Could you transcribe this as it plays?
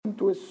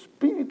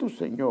Espíritu,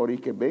 Señor, y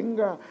que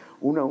venga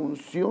una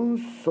unción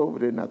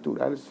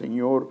sobrenatural,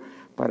 Señor,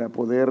 para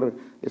poder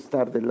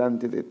estar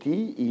delante de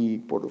ti y,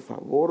 por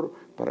favor,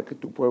 para que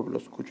tu pueblo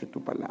escuche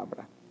tu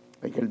palabra.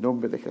 En el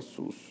nombre de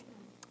Jesús.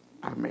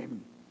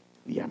 Amén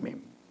y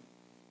amén.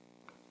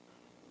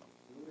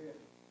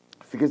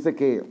 Fíjese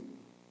que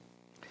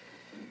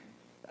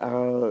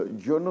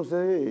yo no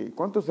sé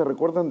cuántos se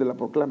recuerdan de la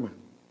proclama.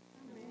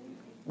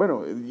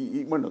 Bueno,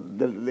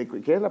 de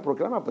qué es la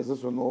proclama, pues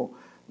eso no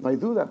hay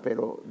duda,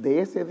 pero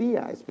de ese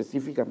día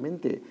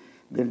específicamente,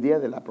 del día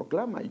de la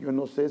proclama, yo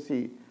no sé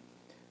si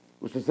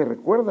usted se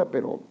recuerda,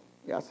 pero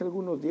hace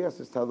algunos días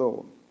he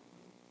estado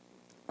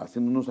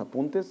haciendo unos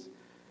apuntes,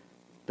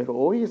 pero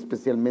hoy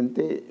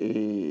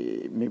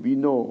especialmente me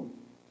vino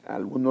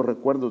algunos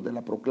recuerdos de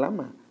la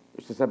proclama.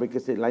 Usted sabe que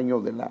es el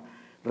año de la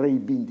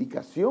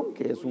reivindicación,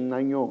 que es un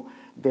año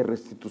de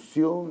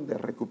restitución, de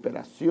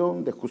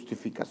recuperación, de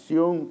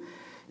justificación.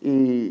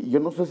 Y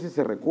yo no sé si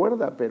se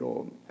recuerda,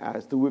 pero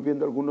estuve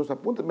viendo algunos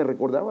apuntes, me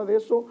recordaba de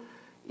eso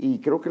y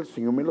creo que el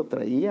Señor me lo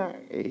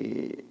traía.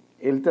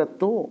 Él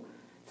trató,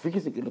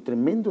 fíjese que lo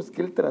tremendo es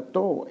que Él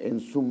trató en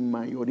su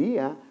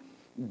mayoría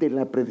de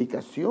la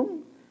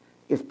predicación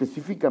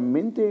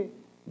específicamente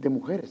de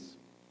mujeres.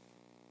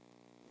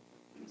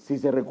 Si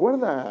se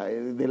recuerda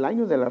del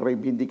año de la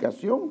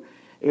reivindicación,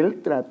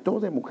 Él trató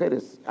de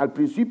mujeres. Al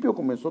principio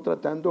comenzó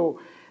tratando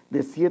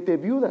de 7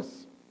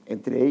 viudas,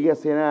 entre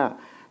ellas era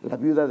la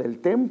viuda del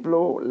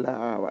templo,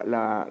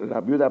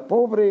 la viuda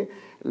pobre,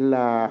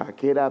 la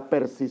que era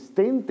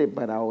persistente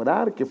para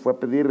orar, que fue a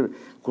pedir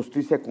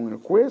justicia con el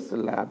juez,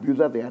 la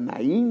viuda de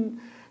Anaín,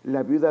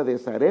 la viuda de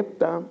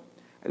Sarepta,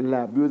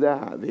 la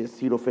viuda de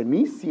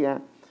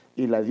Sirofenicia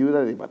y la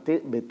viuda de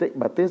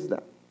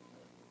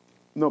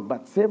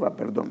Batseba,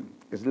 perdón,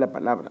 es la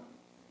palabra.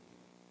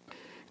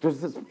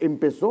 Entonces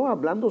empezó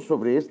hablando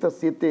sobre estas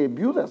 7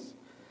 viudas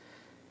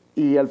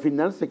y al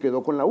final se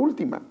quedó con la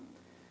última.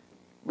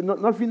 No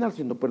al final,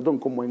 sino, perdón,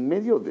 como en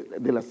medio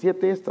de las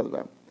 7 estas,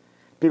 ¿verdad?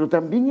 Pero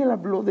también él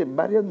habló de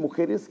varias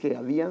mujeres que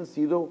habían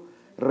sido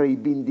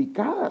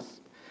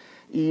reivindicadas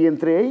y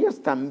entre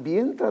ellas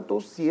también trató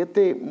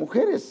 7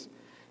 mujeres.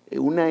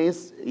 Una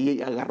es,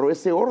 y agarró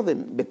ese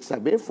orden,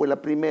 Betsabé fue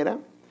la primera.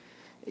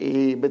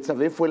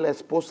 Betsabé fue la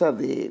esposa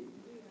de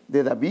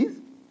David,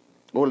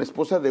 o la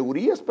esposa de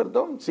Urías,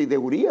 perdón, sí, de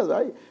Urías,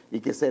 ¿verdad?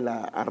 Y que se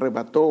la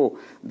arrebató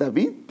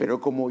David.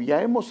 Pero como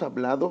ya hemos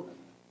hablado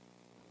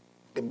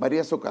en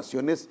varias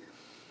ocasiones,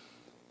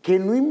 que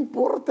no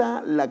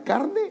importa la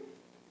carne,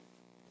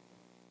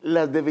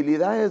 las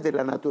debilidades de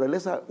la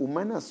naturaleza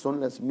humana son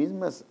las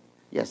mismas,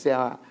 ya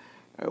sea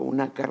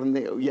una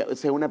carne, ya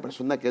sea una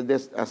persona que es de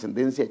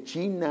ascendencia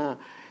china,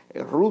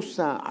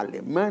 rusa,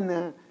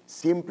 alemana,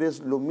 siempre es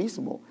lo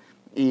mismo.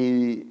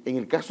 Y en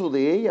el caso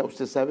de ella,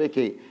 usted sabe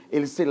que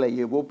él se la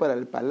llevó para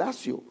el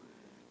palacio,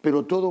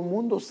 pero todo el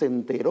mundo se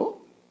enteró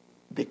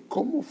de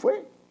cómo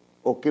fue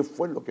o qué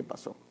fue lo que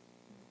pasó.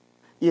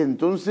 Y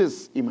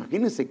entonces,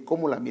 imagínense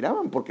cómo la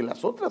miraban, porque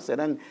las otras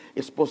eran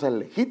esposas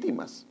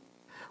legítimas.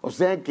 O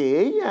sea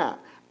que ella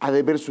ha de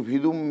haber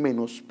sufrido un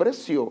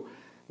menosprecio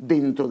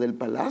dentro del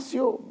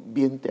palacio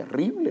bien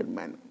terrible,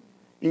 hermano.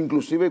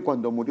 Inclusive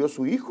cuando murió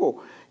su hijo,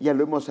 ya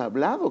lo hemos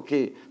hablado,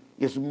 que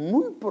es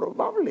muy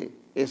probable,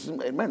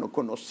 hermano,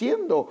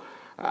 conociendo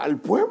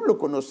al pueblo,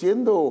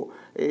 conociendo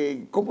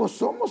cómo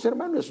somos,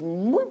 hermano, es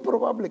muy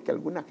probable que a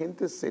alguna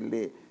gente se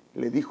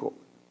le dijo,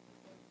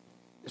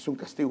 es un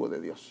castigo de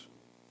Dios.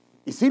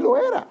 Y sí lo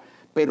era,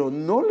 pero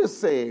no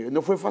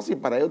fue fácil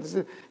para ellos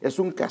decir, es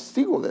un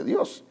castigo de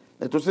Dios.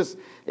 Entonces,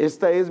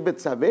 esta es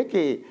Betsabé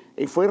que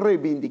fue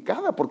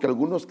reivindicada, porque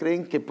algunos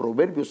creen que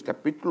Proverbios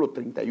capítulo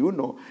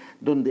 31,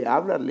 donde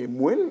habla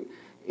Lemuel,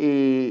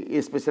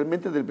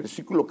 especialmente del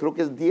versículo, creo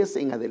que es 10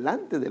 en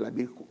adelante, de la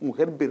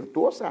mujer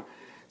virtuosa,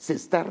 se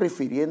está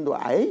refiriendo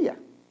a ella.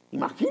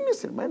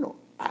 Imagínese, hermano,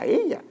 a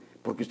ella,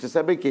 porque usted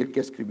sabe que el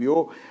que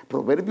escribió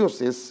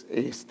Proverbios es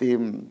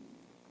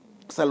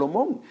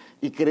Salomón,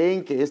 y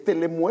creen que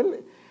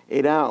Lemuel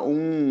era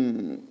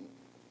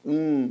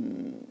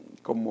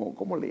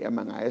 ¿cómo le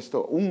llaman a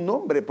esto? Un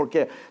nombre,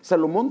 porque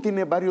Salomón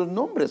tiene varios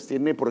nombres.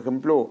 Tiene, por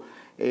ejemplo,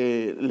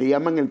 le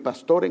llaman el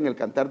pastor en el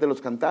Cantar de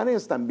los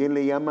Cantares, también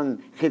le llaman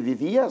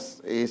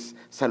Jedidías, es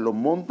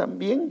Salomón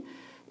también,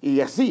 y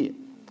así.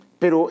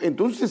 Pero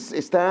entonces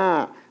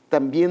está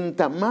también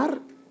Tamar,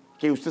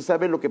 que usted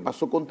sabe lo que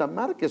pasó con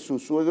Tamar, que su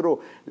suegro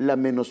la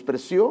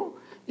menospreció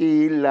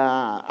y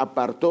la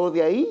apartó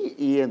de ahí,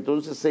 y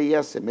entonces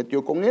ella se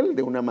metió con él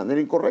de una manera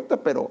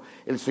incorrecta, pero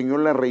el Señor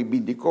la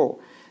reivindicó.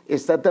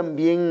 Está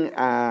también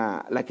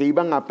la que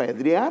iban a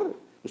apedrear.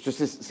 Usted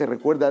se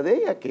recuerda de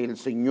ella, que el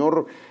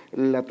Señor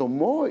la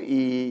tomó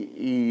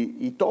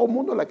y todo el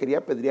mundo la quería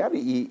apedrear,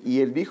 y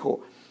él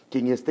dijo,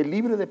 quien esté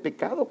libre de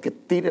pecado, que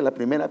tire la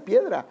primera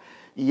piedra.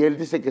 Y él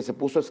dice que se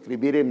puso a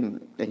escribir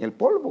en el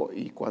polvo,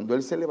 y cuando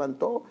él se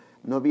levantó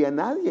no había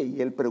nadie,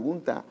 y él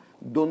pregunta,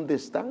 ¿dónde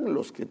están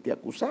los que te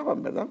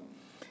acusaban, verdad?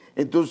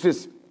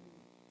 Entonces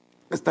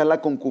está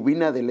la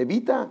concubina de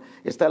Levita,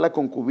 está la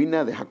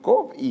concubina de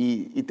Jacob,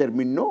 y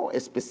terminó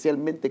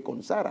especialmente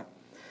con Sara.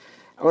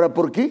 Ahora,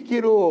 ¿por qué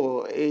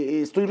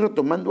estoy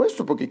retomando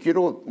esto? Porque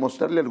quiero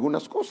mostrarle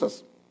algunas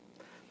cosas.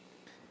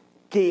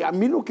 Que a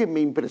mí lo que me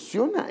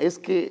impresiona es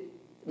que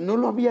no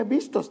lo había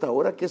visto hasta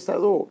ahora que he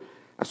estado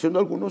haciendo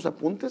algunos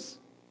apuntes,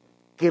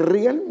 que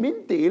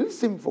realmente él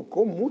se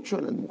enfocó mucho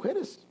en las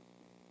mujeres.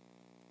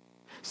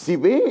 Si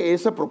ve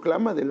esa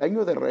proclama del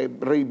año de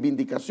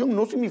reivindicación,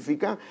 no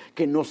significa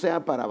que no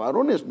sea para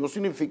varones, no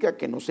significa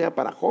que no sea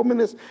para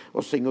jóvenes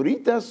o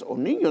señoritas o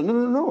niños,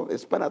 no,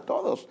 es para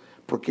todos,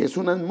 porque es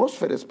una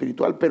atmósfera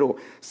espiritual. Pero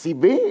si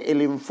ve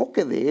el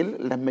enfoque de él,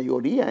 la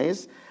mayoría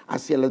es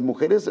hacia las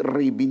mujeres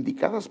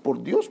reivindicadas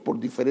por Dios por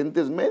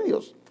diferentes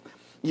medios.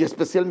 Y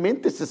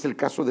especialmente este es el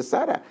caso de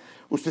Sara.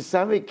 Usted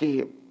sabe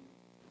que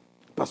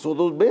pasó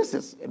 2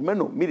 veces,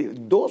 hermano, mire,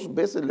 2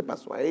 veces le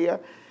pasó a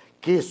ella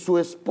que su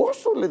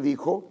esposo le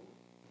dijo: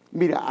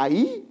 mira,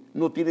 ahí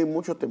no tiene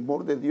mucho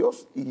temor de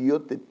Dios y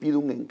yo te pido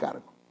un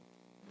encargo.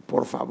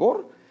 Por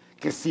favor,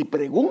 que si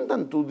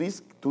preguntan, tú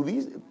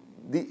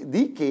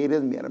di que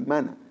eres mi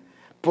hermana.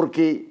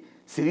 Porque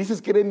si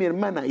dices que eres mi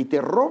hermana y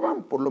te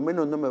roban, por lo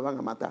menos no me van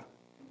a matar.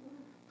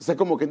 O sea,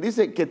 como que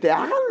dice, que te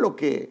hagan lo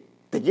que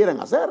te quieran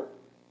hacer.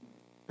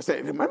 O sea,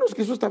 hermanos,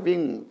 que eso está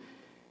bien.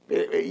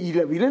 Y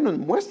la Biblia nos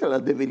muestra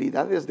las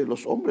debilidades de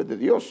los hombres de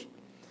Dios.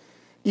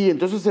 Y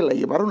entonces se la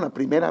llevaron la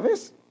primera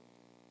vez.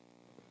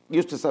 Y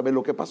usted sabe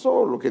lo que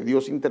pasó, lo que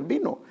Dios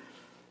intervino.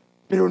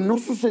 Pero no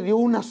sucedió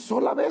una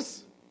sola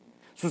vez.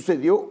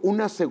 Sucedió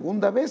una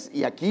segunda vez.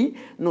 Y aquí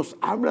nos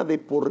habla de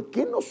por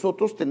qué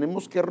nosotros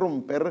tenemos que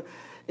romper,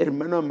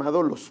 hermano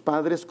amado, los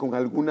padres con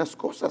algunas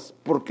cosas.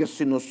 Porque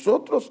si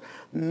nosotros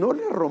no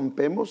le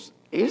rompemos,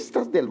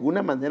 estas de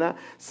alguna manera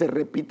se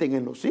repiten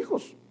en los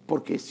hijos.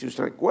 Porque si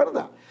usted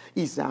recuerda,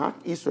 Isaac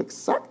hizo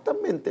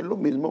exactamente lo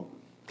mismo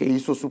que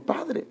hizo su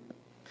padre.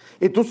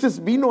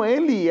 Entonces vino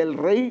él y el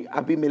rey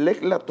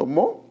Abimelech la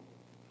tomó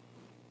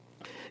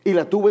y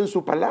la tuvo en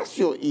su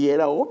palacio, y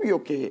era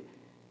obvio que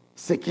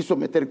se quiso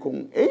meter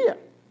con ella.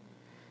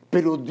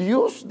 Pero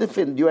Dios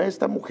defendió a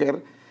esta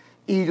mujer,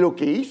 y lo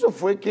que hizo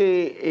fue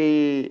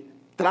que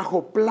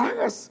trajo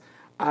plagas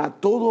a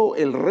todo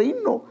el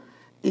reino.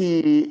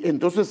 Y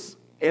entonces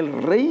el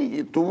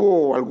rey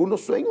tuvo algunos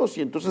sueños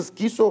y entonces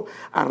quiso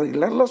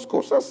arreglar las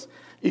cosas,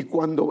 y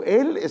cuando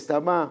él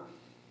estaba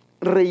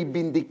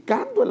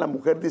reivindicando a la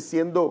mujer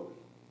diciendo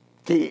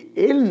que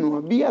él no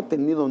había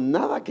tenido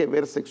nada que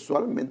ver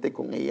sexualmente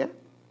con ella,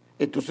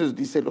 entonces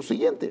dice lo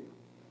siguiente.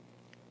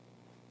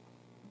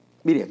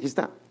 Mire, aquí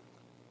está.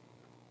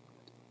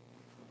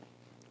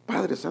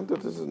 Padre Santo,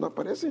 entonces no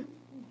aparece.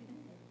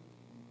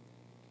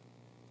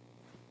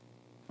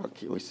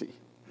 Aquí hoy sí.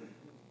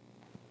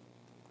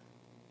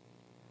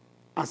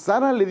 A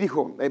Sara le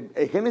dijo,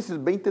 Génesis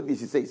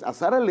 20:16, a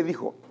Sara le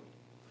dijo: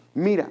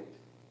 mira,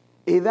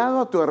 he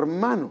dado a tu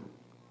hermano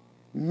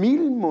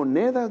 1000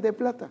 monedas de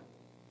plata.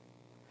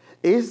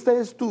 Esta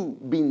es tu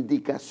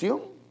vindicación.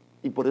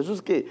 Y por eso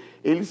es que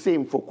él se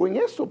enfocó en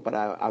eso,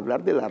 para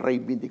hablar de la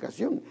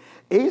reivindicación.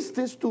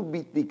 Esta es tu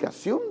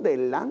vindicación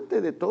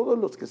delante de todos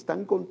los que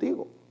están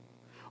contigo.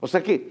 O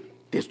sea que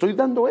te estoy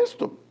dando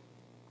esto,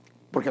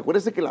 porque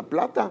acuérdese que la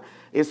plata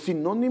es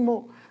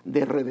sinónimo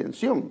de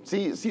redención.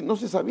 Sí, no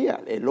se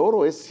sabía. El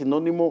oro es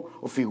sinónimo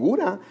o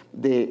figura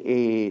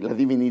de la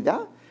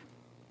divinidad,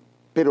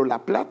 pero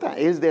la plata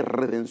es de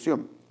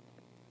redención.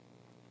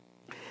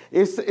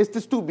 Esta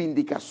es tu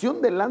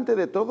vindicación delante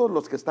de todos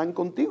los que están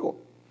contigo,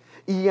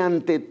 y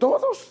ante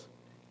todos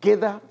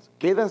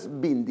quedas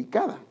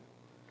vindicada.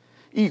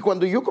 Y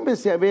cuando yo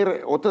comencé a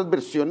ver otras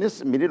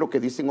versiones, mire lo que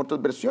dicen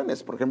otras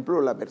versiones. Por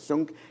ejemplo, la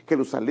versión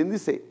Jerusalén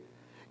dice: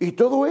 y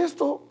todo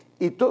esto,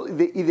 y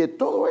de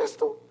todo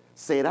esto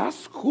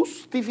serás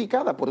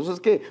justificada. Por eso es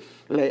que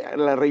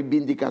la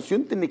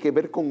reivindicación tiene que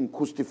ver con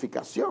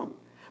justificación.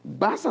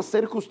 Vas a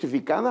ser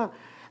justificada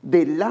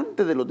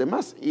delante de los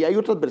demás. Y hay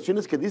otras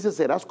versiones que dice: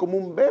 serás como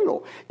un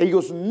velo.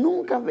 Ellos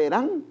nunca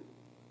verán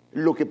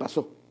lo que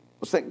pasó.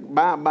 O sea,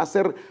 va a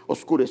ser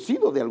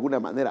oscurecido de alguna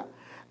manera.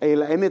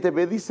 La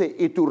NTV dice: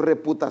 y tu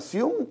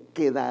reputación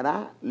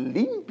quedará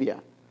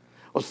limpia.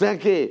 O sea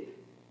que,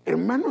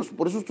 hermanos,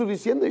 por eso estoy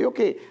diciendo yo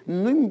que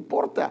no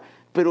importa.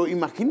 Pero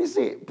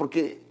imagínense,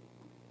 porque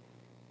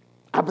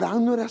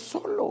Abraham no era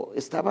solo,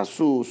 estaba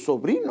su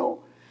sobrino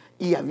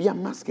y había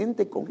más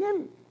gente con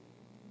él.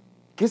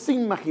 ¿Qué se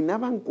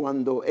imaginaban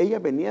cuando ella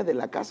venía de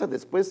la casa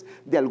después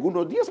de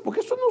algunos días? Porque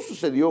eso no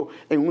sucedió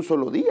en un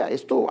solo día,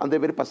 esto han de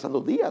haber pasado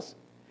días.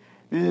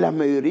 La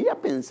mayoría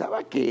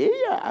pensaba que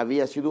ella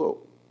había sido,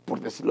 por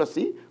decirlo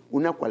así,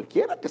 una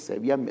cualquiera que se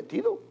había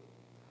metido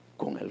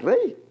con el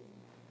rey.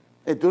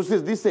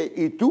 Entonces dice: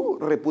 y tu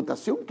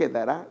reputación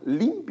quedará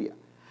limpia.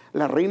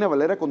 La Reina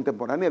Valera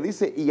contemporánea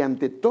dice: y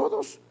ante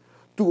todos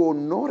tu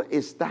honor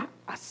está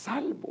a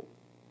salvo.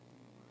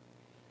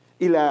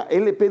 Y la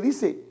LP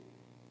dice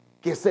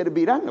que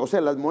servirán, o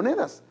sea, las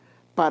monedas,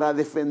 para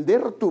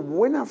defender tu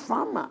buena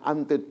fama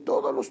ante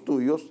todos los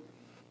tuyos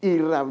y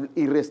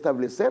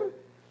restablecer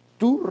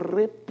tu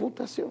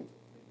reputación.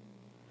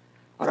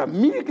 Ahora,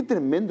 mire qué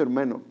tremendo,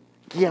 hermano.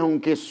 que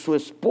aunque su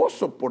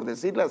esposo, por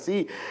decirlo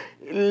así,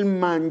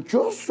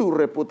 manchó su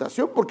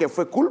reputación porque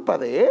fue culpa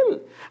de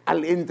él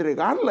al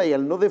entregarla y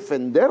al no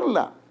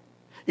defenderla.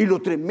 Y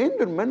lo tremendo,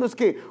 hermano, es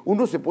que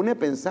uno se pone a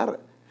pensar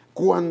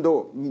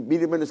cuando,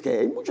 mire, hermano, es que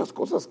hay muchas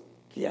cosas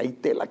que hay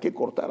tela que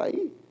cortar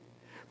ahí.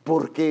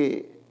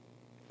 Porque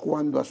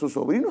cuando a su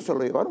sobrino se lo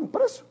llevaron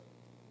preso,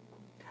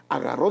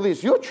 agarró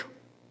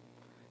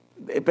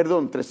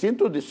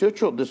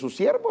 318 de sus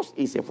siervos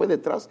y se fue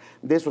detrás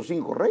de esos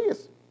 5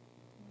 reyes.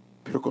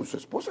 Pero con su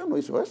esposa no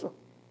hizo eso.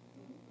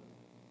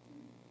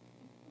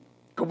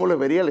 ¿Cómo le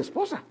vería a la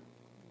esposa?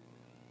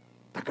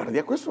 Está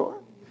cardíaco eso, ¿eh?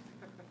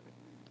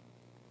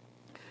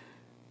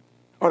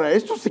 Ahora,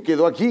 esto se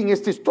quedó aquí en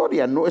esta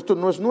historia, no, esto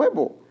no es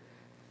nuevo.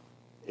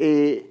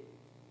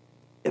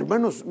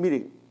 Hermanos,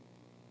 miren,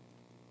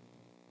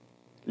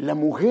 la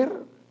mujer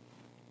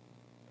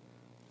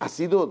ha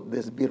sido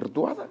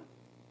desvirtuada.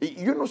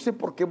 Y yo no sé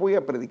por qué voy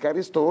a predicar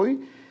esto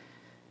hoy,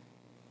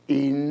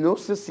 y no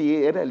sé si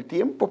era el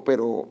tiempo,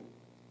 pero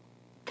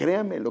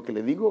créame lo que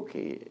le digo,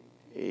 que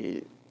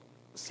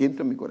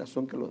siento en mi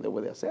corazón que lo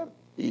debo de hacer.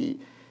 Y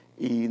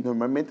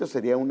normalmente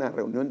sería una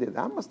reunión de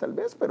damas tal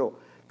vez,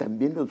 pero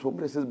también los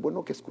hombres es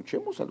bueno que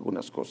escuchemos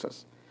algunas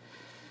cosas.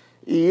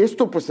 Y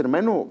esto, pues,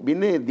 hermano,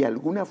 viene de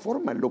alguna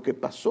forma lo que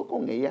pasó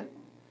con ella,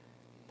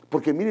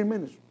 porque miren,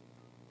 hermanos,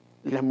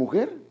 la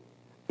mujer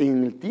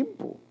en el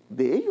tiempo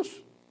de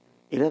ellos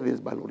era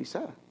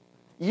desvalorizada.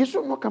 Y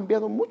eso no ha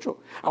cambiado mucho.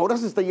 Ahora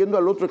se está yendo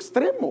al otro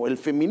extremo, el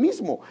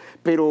feminismo.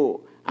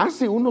 Pero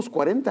hace unos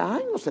 40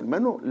 años,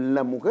 hermano,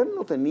 la mujer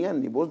no tenía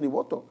ni voz ni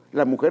voto.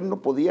 La mujer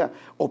no podía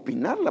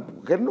opinar, la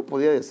mujer no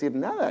podía decir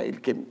nada.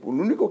 El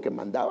único que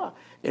mandaba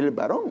era el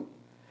varón.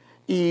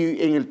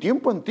 Y en el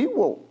tiempo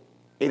antiguo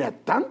era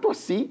tanto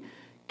así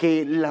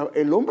que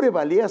el hombre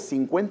valía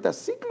 50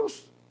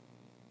 ciclos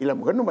y la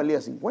mujer no valía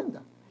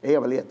 50, ella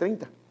valía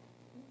 30.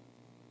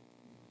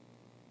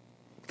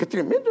 Qué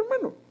tremendo,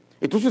 hermano.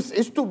 Entonces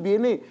esto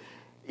viene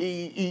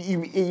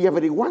y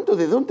averiguando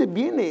de dónde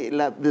viene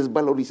la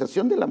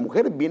desvalorización de la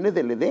mujer, viene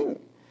del Edén.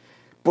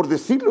 Por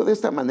decirlo de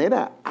esta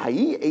manera,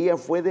 ahí ella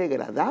fue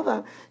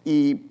degradada.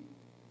 ¿Y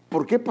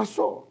por qué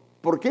pasó?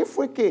 ¿Por qué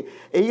fue que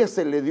ella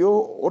se le dio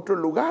otro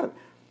lugar?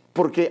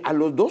 Porque a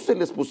los dos se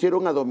les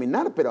pusieron a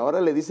dominar, pero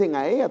ahora le dicen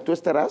a ella, tú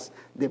estarás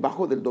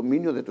debajo del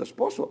dominio de tu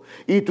esposo.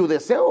 Y tu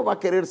deseo va a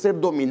querer ser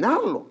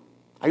dominarlo.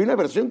 Hay una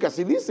versión que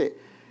así dice.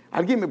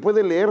 ¿Alguien me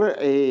puede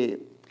leer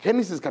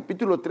Génesis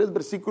capítulo 3,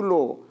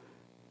 versículo,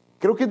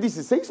 creo que es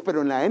 16,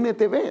 pero en la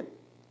NTV?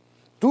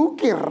 Tú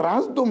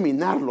querrás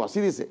dominarlo,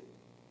 así dice.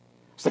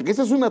 O sea, que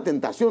esa es una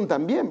tentación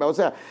también, ¿va? O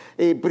sea,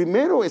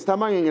 primero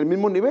estaban en el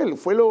mismo nivel,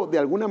 de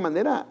alguna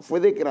manera fue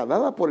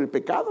degradada por el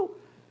pecado,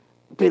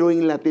 pero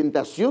en la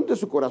tentación de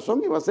su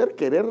corazón iba a ser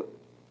querer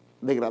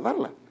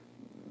degradarla.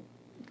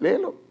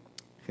 Léelo.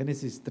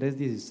 Génesis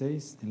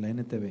 3:16 en la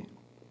NTV.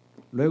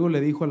 Luego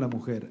le dijo a la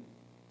mujer: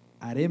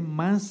 haré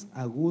más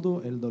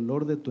agudo el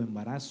dolor de tu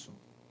embarazo,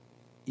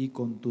 y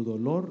con tu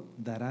dolor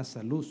darás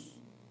a luz,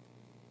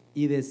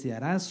 y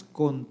desearás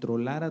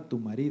controlar a tu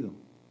marido,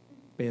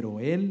 pero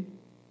él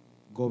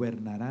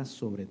gobernará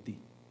sobre ti.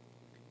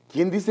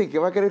 ¿Quién dice que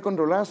va a querer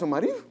controlar a su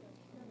marido?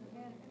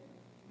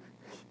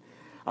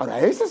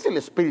 Ahora, ese es el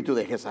espíritu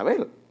de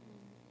Jezabel.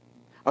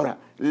 Ahora,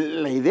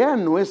 la idea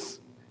no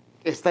es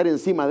estar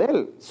encima de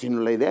él,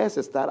 sino la idea es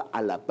estar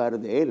a la par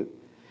de él.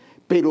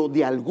 Pero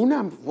de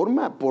alguna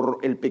forma, por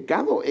el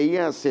pecado,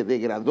 ella se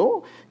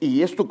degradó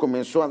y esto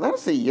comenzó a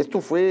darse, y esto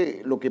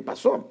fue lo que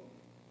pasó.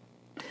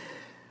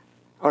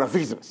 Ahora,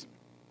 fíjense,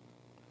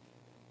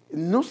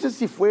 no sé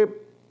si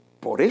fue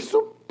por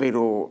eso,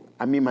 pero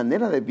a mi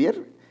manera de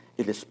ver,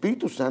 el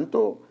Espíritu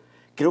Santo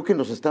creo que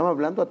nos estaba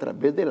hablando a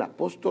través del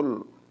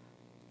apóstol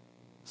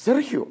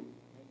Sergio,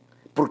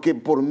 porque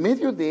por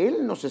medio de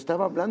él nos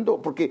estaba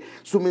hablando, porque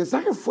su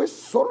mensaje fue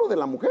solo de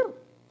la mujer.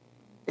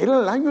 Era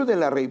el año de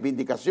la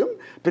reivindicación,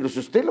 pero si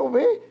usted lo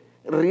ve,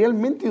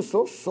 realmente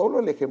usó solo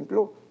el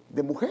ejemplo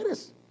de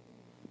mujeres.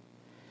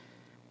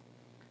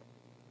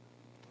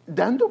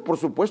 Dando, por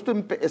supuesto,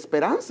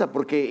 esperanza,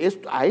 porque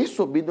a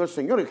eso vino el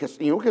Señor. El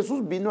Señor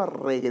Jesús vino a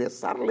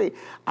regresarle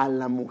a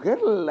la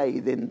mujer la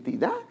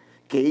identidad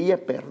que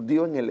ella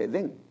perdió en el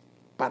Edén.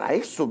 Para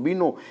eso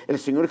vino el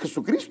Señor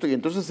Jesucristo. Y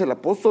entonces el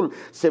apóstol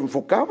se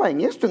enfocaba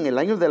en esto, en el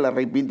año de la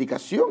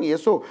reivindicación. Y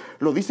eso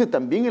lo dice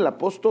también el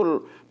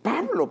apóstol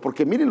Pablo.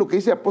 Porque miren lo que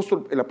dice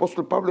el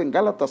apóstol Pablo en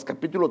Gálatas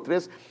capítulo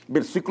 3,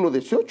 versículo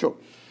 18.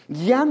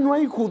 Ya no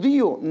hay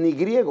judío ni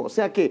griego. O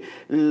sea que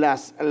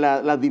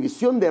la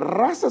división de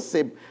razas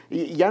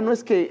ya no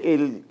es que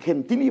el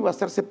gentil iba a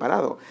estar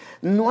separado.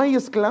 No hay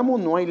esclavo,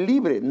 no hay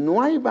libre.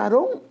 No hay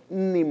varón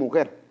ni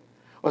mujer.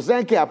 O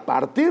sea que a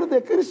partir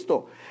de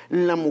Cristo,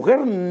 la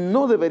mujer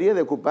no debería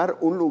de ocupar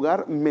un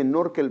lugar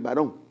menor que el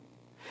varón.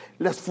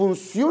 Las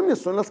funciones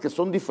son las que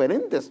son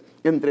diferentes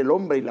entre el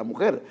hombre y la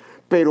mujer,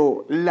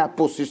 pero la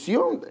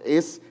posición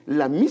es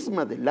la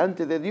misma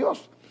delante de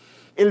Dios.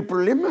 El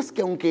problema es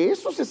que aunque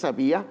eso se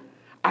sabía,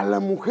 a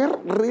la mujer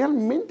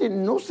realmente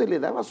no se le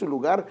daba su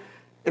lugar,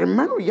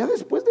 hermano, ya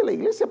después de la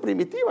iglesia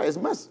primitiva. Es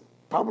más,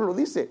 Pablo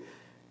dice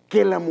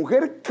que la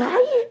mujer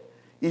calle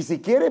y si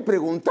quiere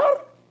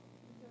preguntar,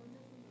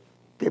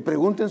 que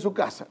pregunte en su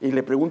casa y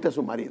le pregunte a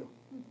su marido.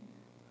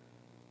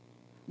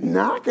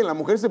 Nada que la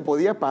mujer se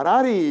podía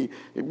parar y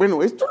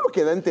bueno, esto es lo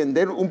que da a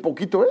entender un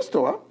poquito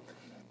esto, ¿ah?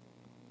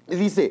 Y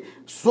dice,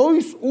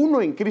 sois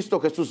uno en Cristo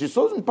Jesús. Si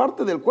sois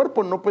parte del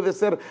cuerpo, no puede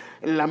ser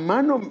la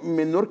mano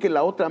menor que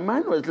la otra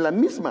mano, es la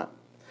misma.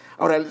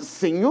 Ahora, el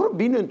Señor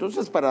vino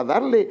entonces para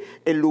darle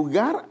el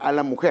lugar a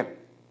la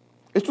mujer.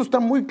 Esto está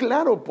muy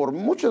claro por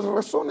muchas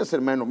razones,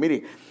 hermano.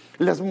 Mire,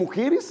 las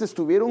mujeres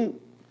estuvieron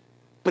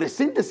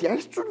presentes, y a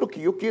esto es lo que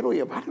yo quiero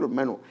llevarlo,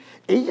 hermano.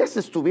 Ellas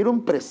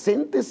estuvieron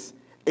presentes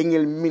en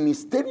el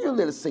ministerio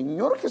del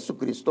Señor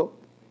Jesucristo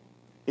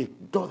en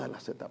todas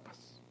las etapas.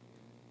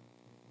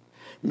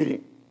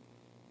 Mire,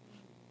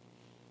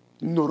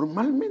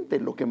 normalmente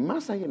lo que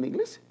más hay en la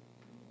iglesia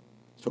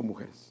son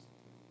mujeres.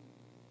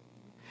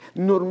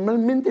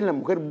 Normalmente la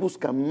mujer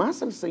busca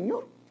más al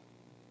Señor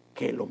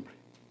que el hombre.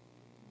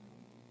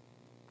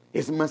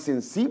 Es más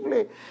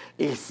sensible,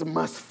 es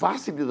más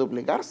fácil de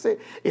doblegarse,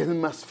 es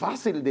más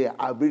fácil de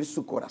abrir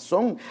su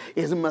corazón,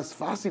 es más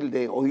fácil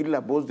de oír la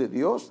voz de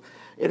Dios.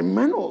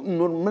 Hermano,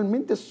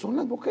 normalmente son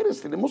las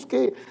mujeres, tenemos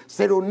que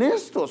ser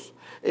honestos.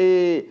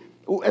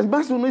 Es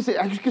más, uno dice,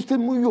 ay, es que usted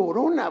es muy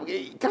llorona,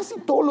 casi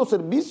todos los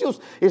servicios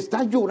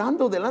está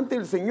llorando delante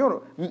del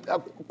Señor.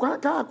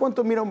 ¿Cada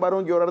cuánto mira un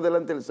varón llorar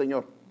delante del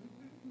Señor?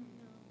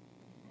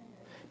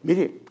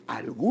 Mire,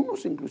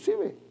 algunos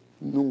inclusive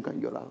nunca han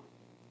llorado.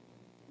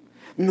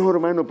 No,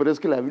 hermano, pero es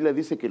que la Biblia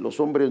dice que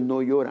los hombres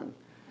no lloran.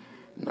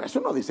 No,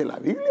 eso no dice la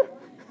Biblia.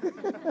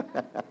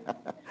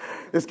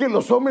 Es que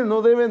los hombres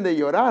no deben de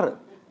llorar.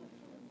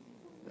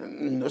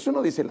 No, eso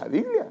no dice la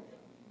Biblia.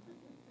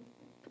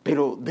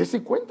 Pero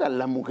dése cuenta,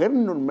 la mujer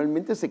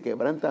normalmente se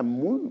quebranta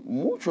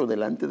mucho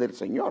delante del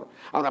Señor.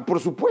 Ahora, por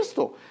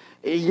supuesto,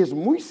 ella es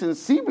muy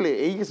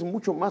sensible, ella es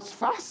mucho más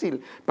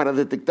fácil para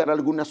detectar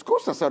algunas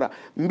cosas. Ahora,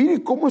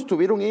 mire cómo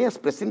estuvieron ellas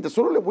presentes.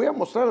 Solo le voy a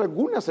mostrar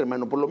algunas,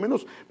 hermano. Por lo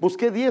menos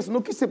busqué 10,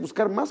 no quise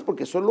buscar más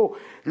porque solo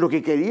lo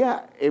que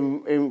quería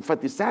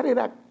enfatizar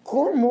era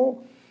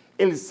cómo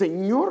el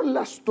Señor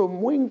las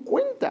tomó en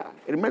cuenta.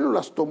 Hermano,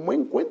 las tomó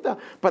en cuenta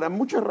para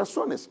muchas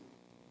razones.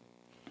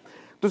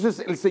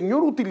 Entonces el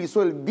Señor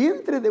utilizó el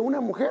vientre de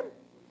una mujer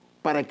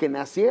para que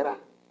naciera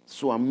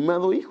su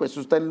amado hijo. Eso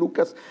está en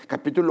Lucas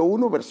capítulo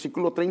 1,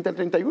 versículo 30 al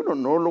 31.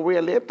 No lo voy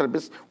a leer, tal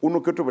vez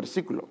uno que otro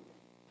versículo.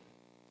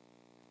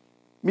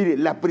 Mire,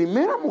 la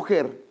primera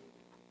mujer,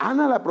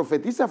 Ana la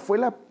profetisa, fue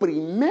la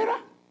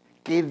primera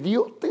que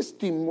dio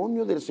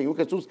testimonio del Señor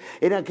Jesús.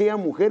 Era aquella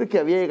mujer que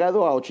había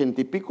llegado a 80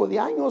 y pico de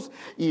años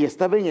y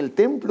estaba en el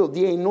templo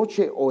día y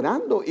noche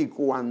orando, y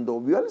cuando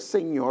vio al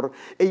Señor,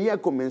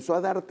 ella comenzó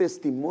a dar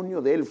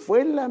testimonio de él.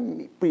 Fue la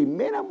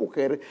primera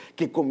mujer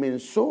que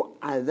comenzó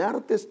a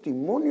dar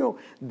testimonio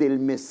del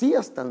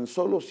Mesías, tan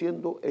solo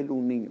siendo él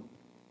un niño.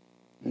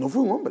 No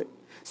fue un hombre,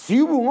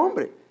 sí hubo un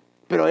hombre,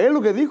 pero él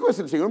lo que dijo es,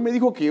 el Señor me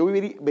dijo que yo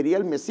vería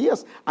al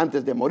Mesías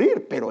antes de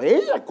morir. Pero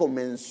ella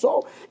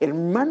comenzó,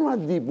 hermano, a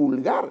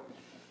divulgar.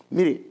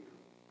 Mire,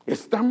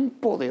 es tan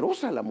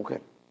poderosa la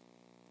mujer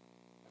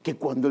que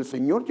cuando el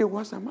Señor llegó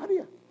a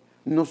Samaria,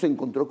 no se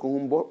encontró con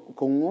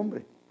un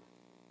hombre.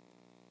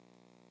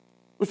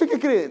 ¿Usted qué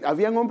cree?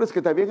 ¿Habían hombres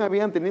que también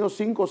habían tenido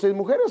 5 o 6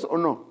 mujeres o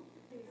no?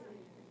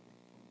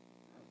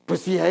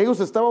 Pues si a ellos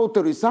estaba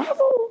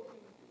autorizado.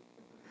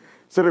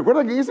 Se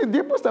recuerda que en ese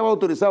tiempo estaba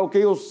autorizado que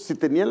ellos, si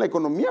tenían la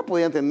economía,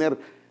 podían tener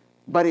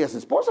varias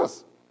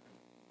esposas.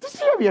 Entonces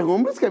sí, había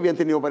hombres que habían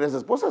tenido varias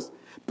esposas,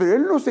 pero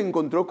él no se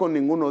encontró con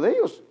ninguno de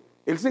ellos.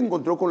 Él se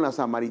encontró con la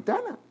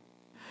samaritana.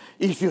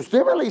 Y si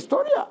usted ve la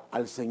historia,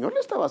 al Señor le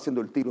estaba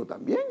haciendo el tiro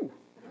también.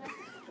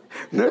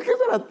 No es que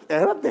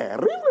era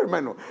terrible,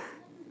 hermano.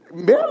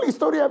 Vea la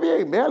historia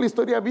bien,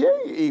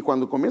 y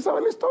cuando comienza a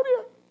ver la historia,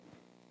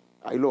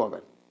 ahí lo va a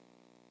ver.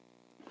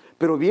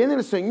 Pero viene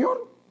el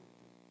Señor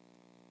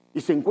y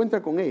se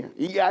encuentra con ella.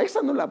 Y a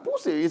esa no la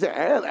puse. Dice,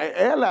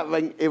 era la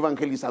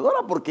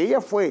evangelizadora, porque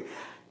ella fue,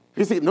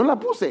 dice, no la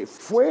puse,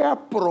 fue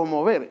a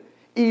promover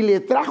y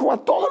le trajo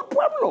a todo el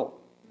pueblo.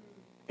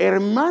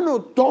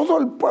 Hermano, todo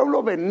el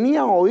pueblo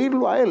venía a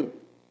oírlo a él.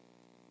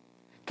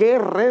 Qué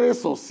redes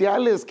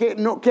sociales,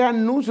 qué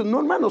anuncios. No,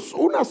 hermanos,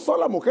 una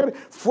sola mujer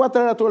fue a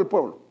traer a todo el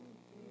pueblo.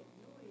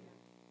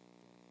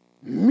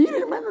 Mire,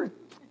 hermano, el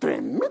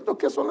tremendo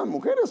que son las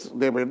mujeres,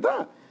 de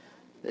verdad.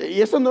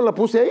 Y eso no la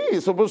puse ahí,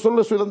 solo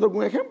le estoy dando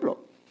algún ejemplo.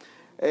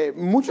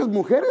 Muchas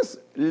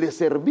mujeres le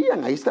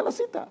servían, ahí está la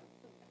cita.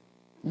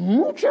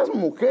 Muchas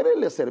mujeres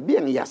le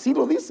servían, y así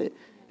lo dice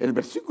el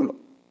versículo.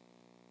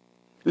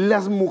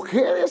 Las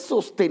mujeres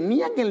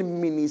sostenían el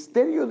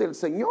ministerio del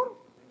Señor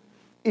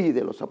y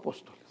de los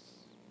apóstoles.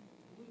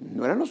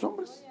 No eran los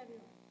hombres.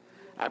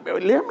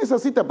 Léame esa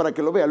cita para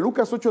que lo vea.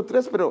 Lucas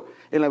 8:3, pero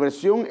en la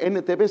versión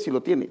NTV si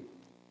lo tiene.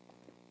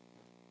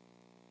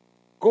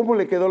 ¿Cómo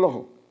le quedó el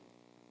ojo?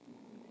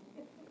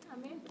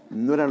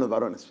 No eran los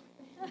varones.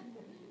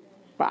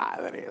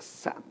 Padre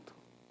Santo.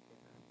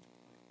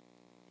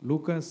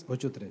 Lucas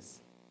 8:3.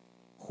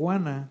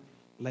 Juana,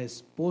 la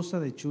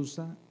esposa de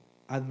Chuza,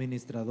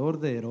 administrador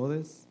de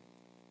Herodes,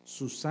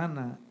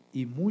 Susana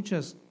y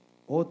muchas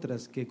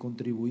otras que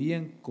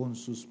contribuían con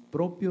sus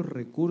propios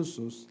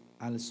recursos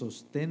al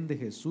sostén de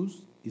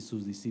Jesús y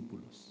sus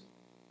discípulos.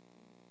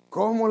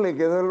 ¿Cómo le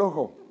quedó el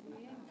ojo?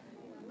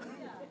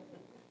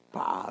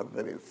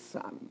 Padre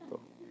Santo.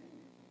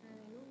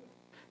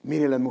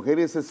 Mire, las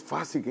mujeres es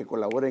fácil que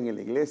colaboren en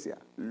la iglesia.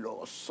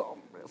 Los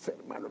hombres,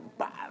 hermano,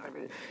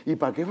 padre. ¿Y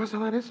para qué vas a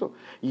dar eso?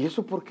 ¿Y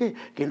eso por qué?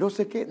 Que no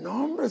sé qué.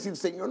 No, hombre, si el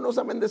Señor nos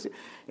ha bendecido.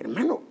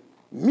 Hermano,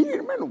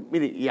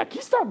 mire, y aquí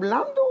está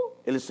hablando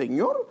el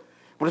Señor.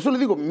 Por eso le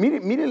digo,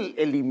 mire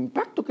el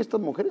impacto que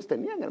estas mujeres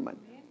tenían, hermano.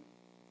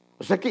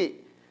 O sea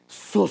que,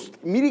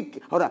 mire,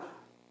 ahora,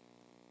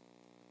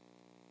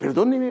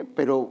 perdóneme,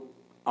 pero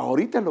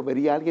ahorita lo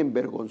vería alguien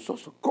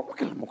vergonzoso. ¿Cómo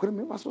que la mujer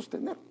me va a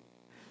sostener?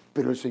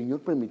 Pero el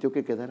Señor permitió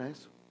que quedara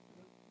eso,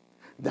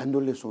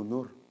 dándoles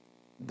honor,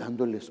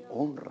 dándoles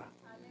honra,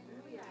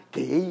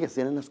 que ellas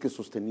eran las que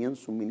sostenían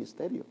su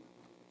ministerio.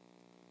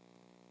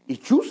 Y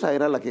Chuza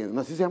era la que,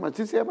 no, así se llama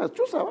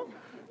Chuza, ¿va?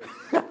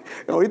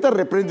 Ahorita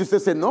reprende usted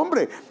ese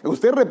nombre,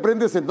 usted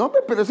reprende ese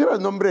nombre, pero ese era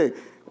el nombre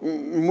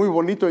muy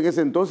bonito en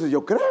ese entonces,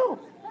 yo creo.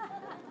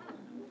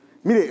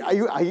 Mire,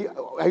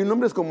 hay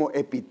nombres como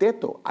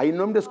Epiteto, hay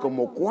nombres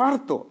como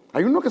Cuarto,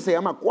 hay uno que se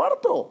llama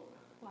Cuarto.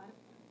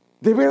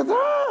 De verdad,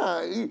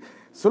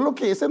 solo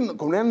que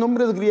como eran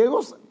nombres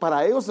griegos,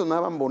 para ellos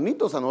sonaban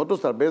bonitos, a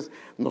nosotros tal vez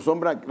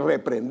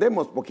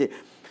reprendemos, porque,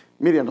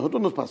 mire, a nosotros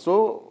nos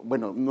pasó,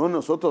 bueno, no a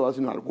nosotros,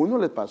 sino a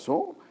algunos les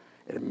pasó,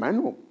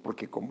 hermano,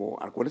 porque como,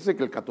 acuérdense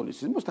que el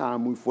catolicismo estaba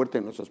muy fuerte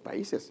en nuestros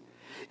países,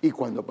 y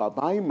cuando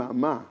papá y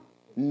mamá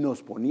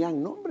nos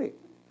ponían nombre,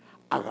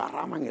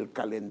 agarraban el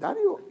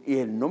calendario, y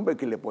el nombre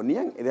que le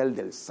ponían era el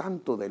del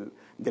santo del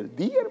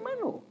día,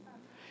 hermano.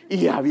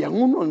 Y habían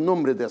unos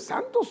nombres de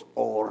santos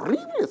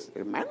horribles,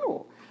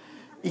 hermano.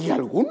 Y a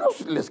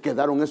algunos les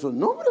quedaron esos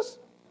nombres.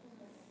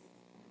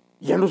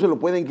 Ya no se lo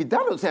pueden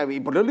quitar. O sea, y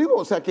por eso digo,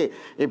 o sea que,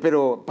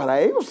 pero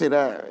para ellos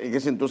era en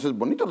ese entonces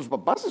bonito. Los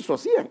papás eso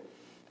hacían.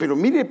 Pero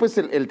mire, pues,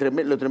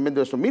 lo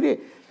tremendo de eso.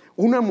 Mire,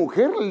 una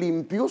mujer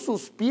limpió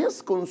sus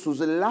pies con sus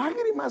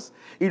lágrimas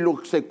y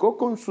lo secó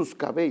con sus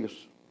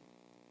cabellos.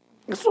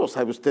 Eso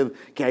sabe usted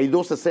que hay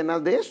dos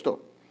escenas de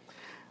esto.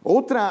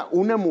 Otra,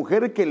 una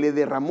mujer que le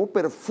derramó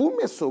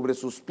perfume sobre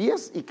sus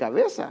pies y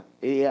cabeza.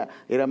 Ella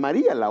era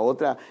María. La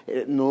otra,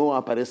 no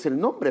aparece el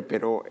nombre,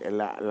 pero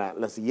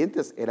la siguiente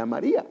era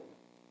María,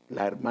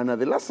 la hermana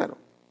de Lázaro.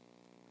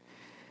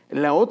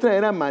 La otra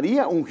era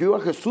María, ungió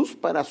a Jesús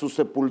para su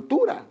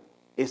sepultura,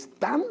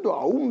 estando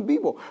aún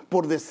vivo.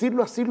 Por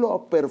decirlo así,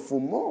 lo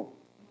perfumó.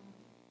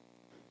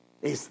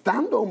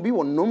 Estando aún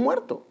vivo, no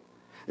muerto.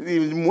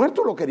 El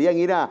muerto lo querían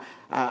ir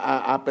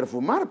a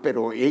perfumar,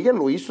 pero ella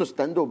lo hizo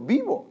estando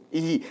vivo.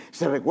 Y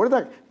se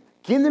recuerda,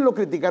 ¿quiénes lo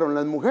criticaron?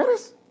 ¿Las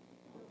mujeres?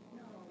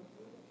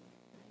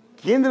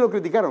 ¿Quiénes lo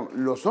criticaron?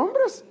 ¿Los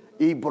hombres?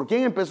 ¿Y por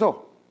quién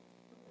empezó?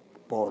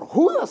 Por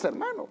Judas,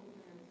 hermano.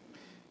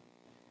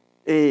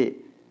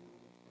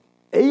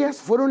 Ellas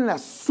fueron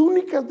las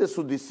únicas de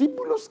sus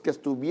discípulos que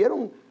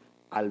estuvieron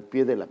al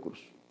pie de la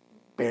cruz.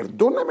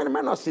 Perdóname,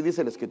 hermano, así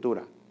dice la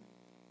Escritura.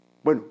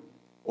 Bueno,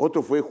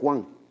 otro fue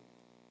Juan.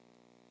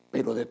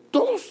 Pero de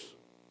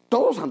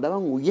todos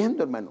andaban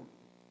huyendo, hermano.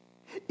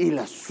 Y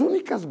las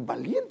únicas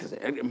valientes,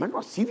 hermano,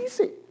 así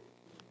dice,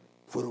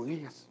 fueron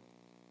ellas.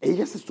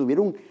 Ellas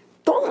estuvieron,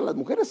 todas las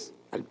mujeres,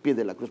 al pie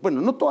de la cruz. Bueno,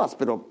 no todas,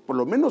 pero por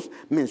lo menos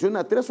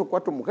menciona 3 o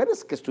 4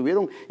 mujeres que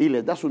estuvieron y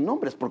les da sus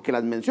nombres, porque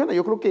las menciona.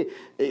 Yo creo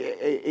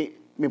que,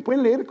 ¿me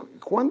pueden leer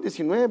Juan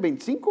 19,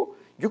 25?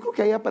 Yo creo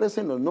que ahí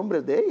aparecen los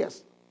nombres de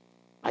ellas.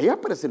 Ahí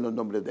aparecen los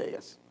nombres de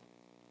ellas.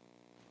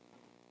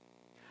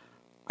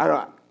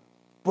 Ahora,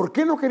 ¿por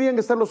qué no querían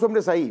estar los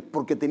hombres ahí?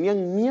 Porque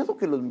tenían miedo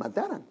que los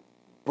mataran.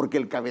 Porque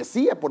el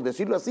cabecilla, por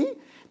decirlo así,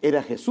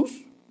 era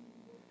Jesús.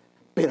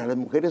 Pero a las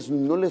mujeres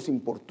no les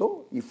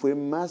importó y fue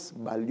más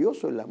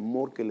valioso el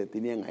amor que le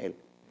tenían a él.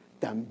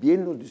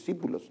 También los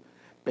discípulos,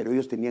 pero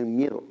ellos tenían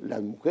miedo.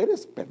 Las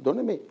mujeres,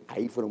 perdóneme,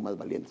 ahí fueron más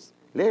valientes.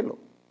 Léelo.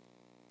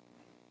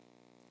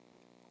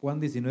 Juan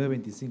 19,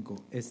 25.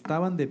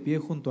 Estaban de pie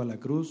junto a la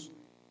cruz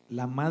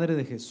la madre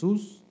de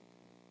Jesús,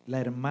 la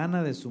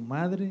hermana de su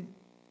madre,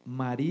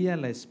 María,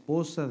 la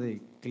esposa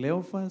de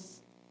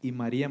Cleofas, y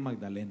María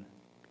Magdalena.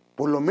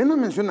 Por lo menos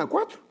menciona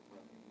 4.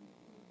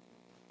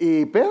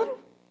 Y Pedro,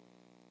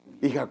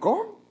 y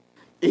Jacob.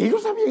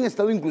 Ellos habían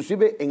estado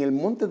inclusive en el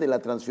monte de la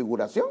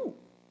transfiguración.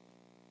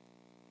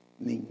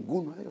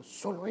 Ninguno de ellos,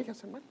 solo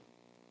ellas, hermano.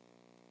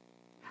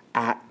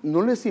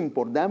 No les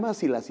importaba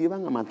si las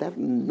iban a matar,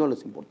 no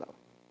les importaba.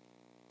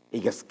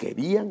 Ellas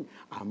querían,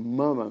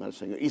 amaban al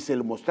Señor. Y se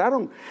lo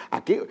mostraron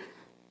a que,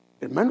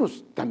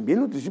 hermanos, también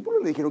los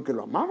discípulos le dijeron que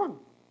lo amaban.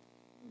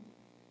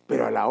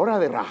 Pero a la hora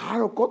de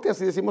rajar ocote,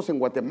 así decimos en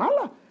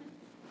Guatemala,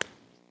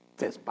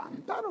 se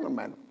espantaron,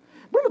 hermano.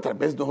 Bueno, tal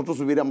vez nosotros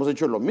hubiéramos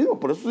hecho lo mismo.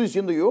 Por eso estoy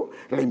diciendo yo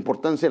la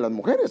importancia de las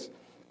mujeres.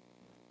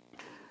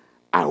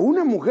 A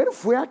una mujer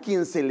fue a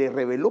quien se le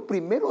reveló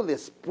primero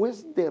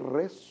después de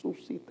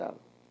resucitar.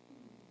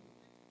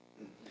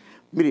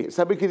 Mire,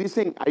 ¿sabe qué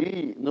dicen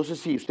ahí? No sé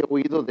si usted ha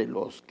oído de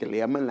los que le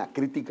llaman la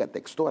crítica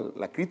textual.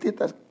 La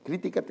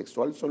crítica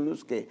textual son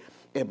los que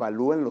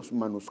evalúan los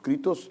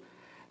manuscritos,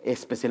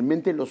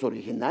 especialmente los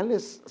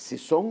originales, si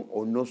son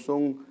o no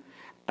son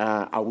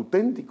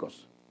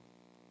auténticos.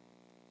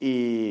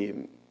 Y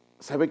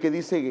 ¿sabe qué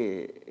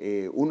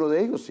dice uno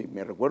de ellos? Y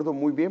me recuerdo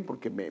muy bien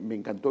porque me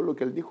encantó lo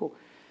que él dijo,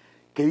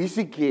 que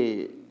dice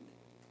que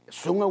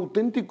son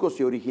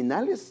auténticos y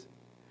originales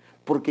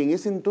porque en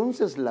ese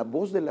entonces la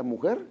voz de la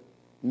mujer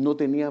no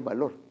tenía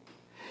valor.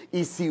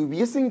 Y si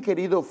hubiesen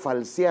querido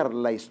falsear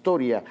la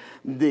historia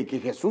de que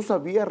Jesús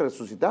había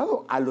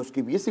resucitado, a los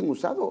que hubiesen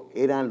usado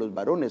eran los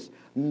varones,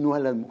 no a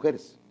las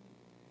mujeres,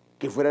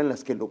 que fueran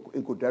las que lo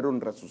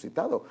encontraron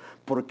resucitado,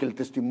 porque el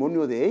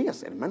testimonio de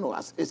ellas, hermano,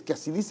 es que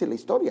así dice la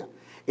historia,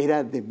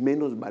 era de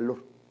menos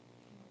valor,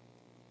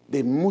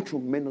 de mucho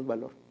menos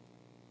valor.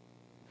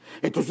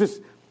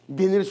 Entonces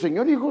viene el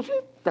Señor y dijo, sí,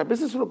 tal vez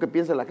eso es lo que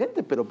piensa la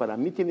gente, pero para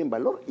mí tienen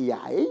valor. Y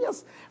a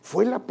ellas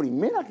fue la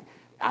primera,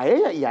 a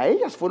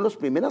ellas fueron las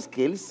primeras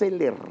que Él se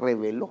les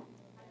reveló.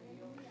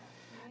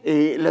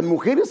 Las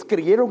mujeres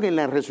creyeron en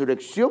la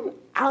resurrección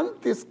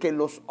antes que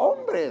los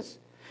hombres.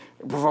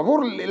 Por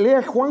favor,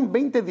 lea Juan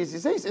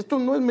 20:16. Esto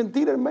no es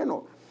mentira,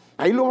 hermano.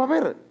 Ahí lo va a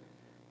ver.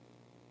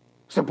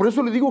 O sea, por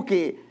eso le digo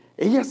que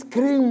ellas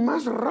creen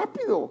más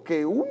rápido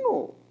que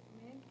uno.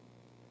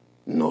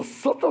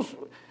 Nosotros,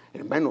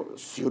 hermano,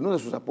 si uno de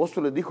sus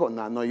apóstoles dijo,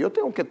 no, yo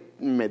tengo que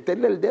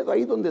meterle el dedo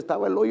ahí donde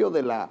estaba el hoyo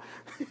de la...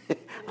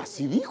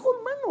 Así dijo,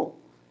 hermano.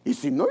 Y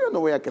si no, yo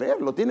no voy a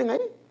creer. ¿Lo tienen ahí?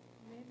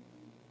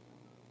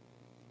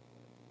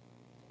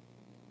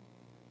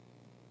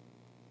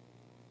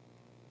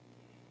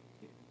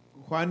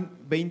 Juan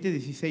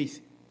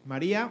 20:16.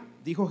 María,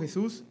 dijo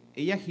Jesús,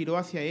 ella giró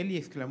hacia él y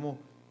exclamó,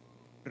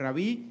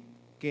 Rabí,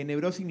 que en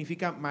hebreo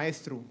significa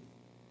maestro.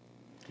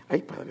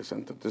 Ay, Padre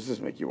Santo,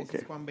 entonces me equivoqué.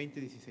 Es Juan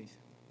 20:16.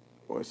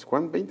 ¿O es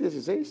Juan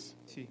 20:16?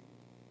 Sí.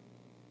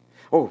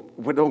 Oh,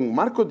 perdón,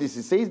 Marcos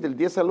 16 del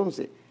 10 al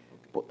 11.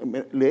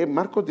 Lee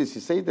Marcos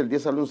 16 del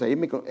 10 al 11,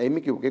 ahí me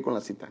equivoqué con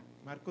la cita.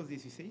 Marcos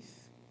 16.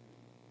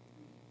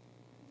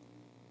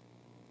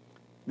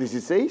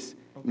 16,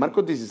 Okay.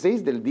 Marcos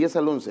 16 del 10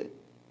 al 11.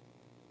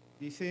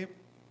 Dice,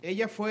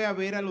 ella fue a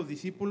ver a los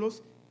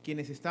discípulos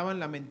quienes estaban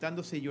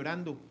lamentándose y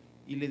llorando,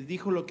 y les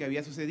dijo lo que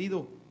había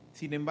sucedido.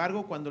 Sin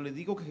embargo, cuando les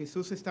dijo que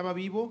Jesús estaba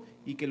vivo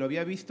y que lo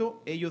había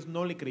visto, ellos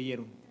no le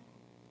creyeron.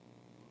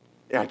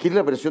 Aquí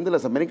la versión de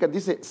las Américas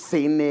dice,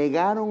 se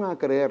negaron a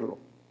creerlo.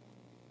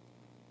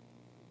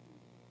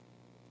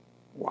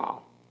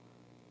 Wow.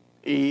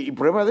 Y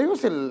prueba de ello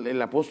es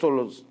el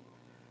apóstol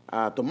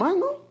Tomás,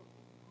 ¿no?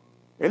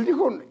 Él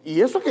dijo,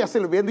 y eso que ya se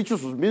lo habían dicho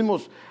sus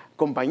mismos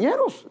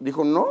compañeros,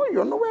 dijo, no,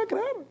 yo no voy a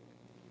creer.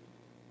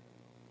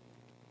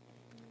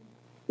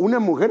 Una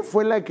mujer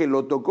fue la que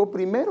lo tocó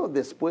primero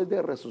después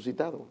de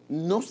resucitado.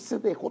 No se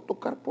dejó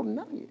tocar por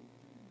nadie,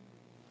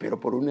 pero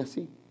por una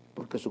sí,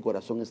 porque su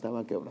corazón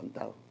estaba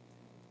quebrantado.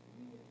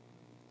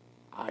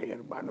 Ay,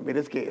 hermano,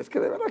 mire, es que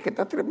de verdad que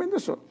está tremendo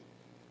eso.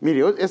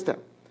 Mire,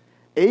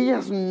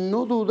 ellas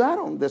no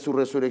dudaron de su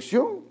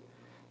resurrección.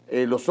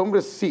 Los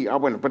hombres sí.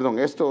 Bueno, perdón,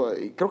 esto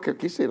creo que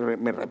aquí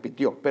me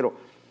repitió, pero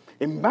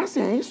en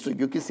base a eso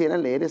yo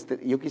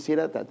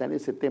quisiera tratar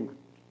ese tema.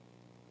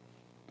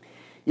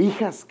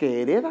 Hijas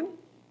que heredan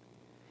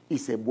y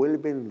se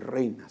vuelven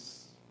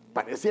reinas.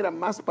 Pareciera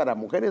más para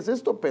mujeres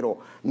esto, pero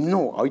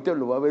no, ahorita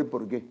lo va a ver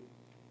por qué.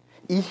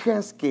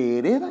 Hijas que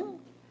heredan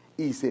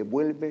y se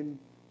vuelven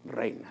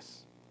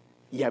reinas.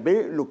 Y a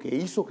ver lo que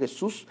hizo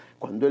Jesús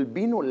cuando Él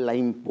vino, la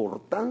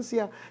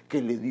importancia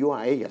que le dio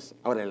a ellas.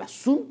 Ahora, el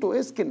asunto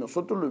es que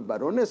nosotros los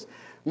varones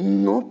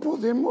no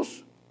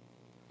podemos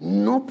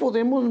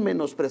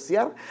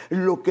menospreciar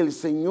lo que el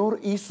Señor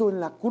hizo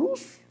en la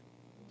cruz.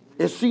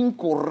 Es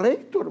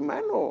incorrecto,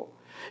 hermano.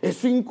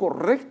 Es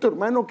incorrecto,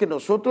 hermano, que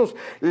nosotros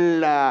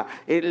la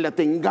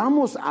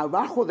tengamos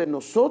abajo de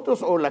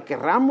nosotros o la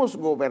querramos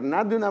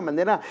gobernar de una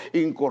manera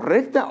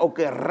incorrecta o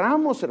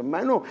querramos,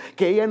 hermano,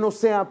 que ella no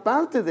sea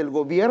parte del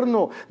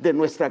gobierno de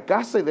nuestra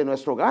casa y de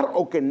nuestro hogar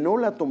o que no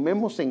la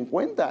tomemos en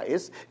cuenta.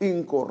 Es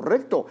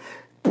incorrecto.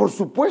 Por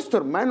supuesto,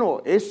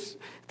 hermano,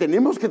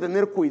 tenemos que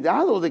tener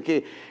cuidado de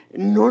que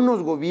no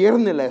nos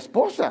gobierne la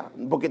esposa,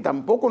 porque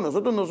tampoco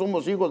nosotros no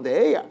somos hijos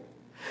de ella,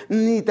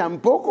 ni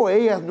tampoco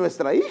ella es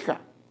nuestra hija.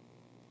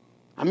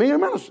 Amén,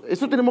 hermanos,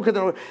 esto tenemos que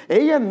tener.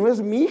 Ella no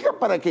es mi hija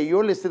para que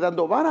yo le esté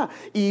dando vara,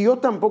 y yo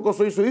tampoco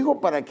soy su hijo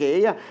para que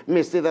ella me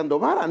esté dando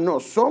vara. No,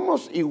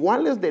 somos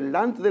iguales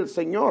delante del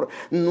Señor.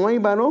 No hay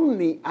varón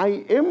ni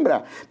hay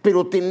hembra,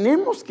 pero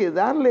tenemos que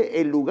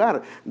darle el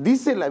lugar.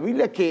 Dice la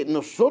Biblia que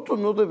nosotros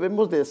no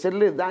debemos de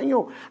hacerle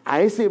daño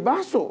a ese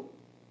vaso,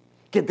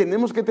 que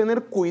tenemos que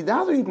tener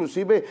cuidado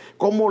inclusive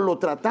cómo lo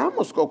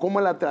tratamos o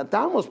cómo la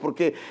tratamos,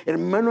 porque,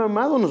 hermano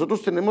amado,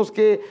 nosotros tenemos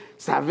que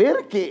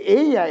saber que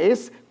ella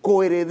es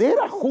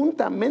coheredera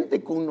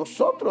juntamente con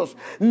nosotros.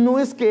 No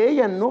es que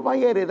ella no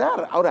vaya a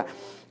heredar. Ahora,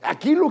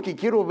 aquí lo que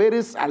quiero ver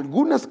es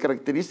algunas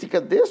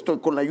características de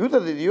esto. Con la ayuda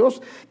de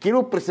Dios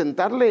quiero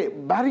presentarle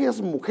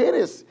varias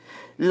mujeres,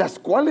 las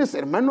cuales,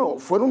 hermano,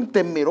 fueron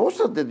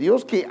temerosas de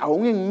Dios, que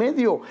aún en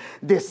medio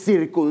de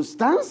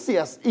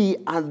circunstancias y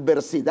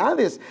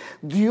adversidades,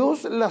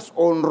 Dios las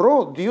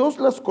honró, Dios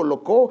las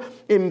colocó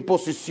en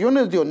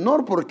posiciones de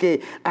honor,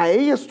 porque a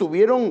ellas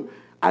tuvieron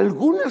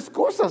algunas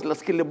cosas,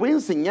 las que le voy a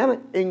enseñar,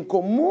 en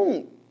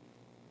común,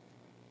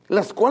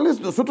 las cuales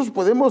nosotros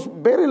podemos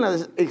ver en la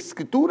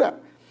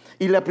Escritura.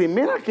 Y la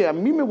primera que a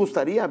mí me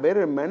gustaría ver,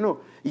 hermano,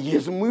 y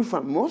es muy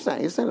famosa,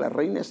 es en la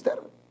reina Esther.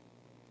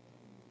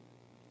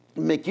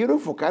 Me quiero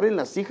enfocar en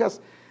las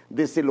hijas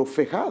de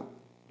Zelofejad,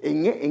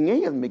 en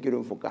ellas me quiero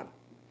enfocar.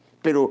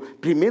 Pero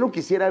primero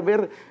quisiera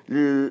ver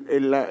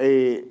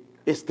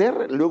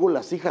Esther, luego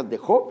las hijas de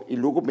Job, y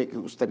luego me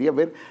gustaría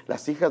ver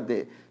las hijas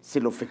de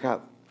Zelofejad.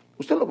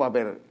 Usted lo va a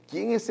ver.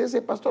 ¿Quién es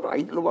ese pastor?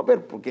 Ahí lo va a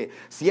ver, porque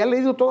si ha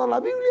leído toda la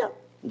Biblia,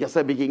 ya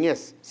sabe quién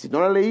es. Si no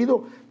lo ha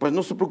leído, pues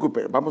no se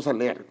preocupe, vamos a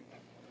leer.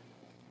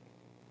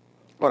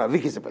 Ahora,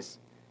 fíjese pues.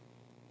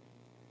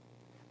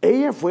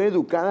 Ella fue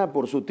educada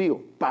por su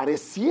tío.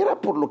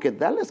 Pareciera, por lo que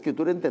da la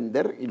Escritura a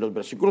entender, y los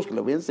versículos que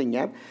le voy a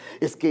enseñar,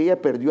 es que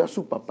ella perdió a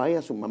su papá y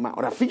a su mamá.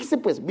 Ahora, fíjese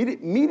pues,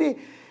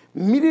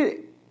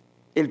 mire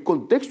el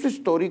contexto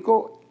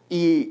histórico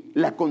y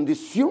la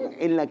condición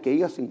en la que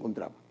ella se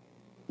encontraba.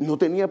 No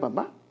tenía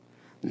papá,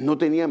 no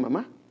tenía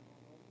mamá.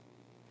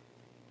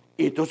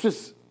 Y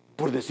entonces,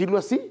 por decirlo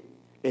así,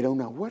 era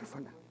una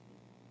huérfana.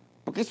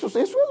 Porque eso es,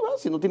 ¿verdad?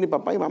 Si no tiene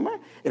papá y mamá,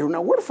 era una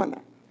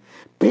huérfana.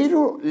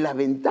 Pero la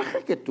ventaja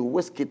que tuvo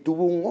es que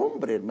tuvo un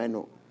hombre,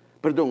 hermano.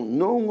 Perdón,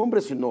 no un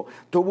hombre, sino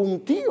tuvo un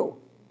tío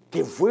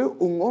que fue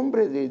un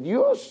hombre de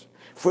Dios.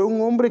 Fue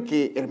un hombre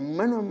que,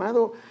 hermano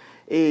amado,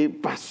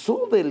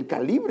 pasó del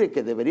calibre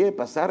que debería de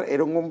pasar.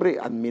 Era un hombre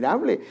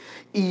admirable.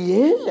 Y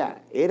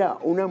ella era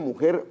una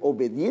mujer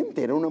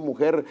obediente, era una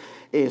mujer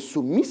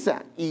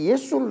sumisa. Y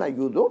eso la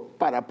ayudó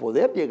para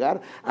poder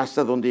llegar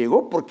hasta donde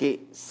llegó.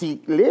 Porque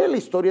si lee la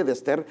historia de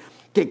Esther,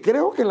 que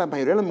creo que la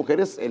mayoría de las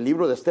mujeres el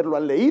libro de Esther lo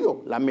han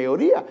leído, la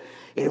mayoría,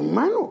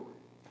 hermano,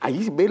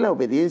 ahí ve la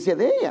obediencia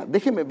de ella.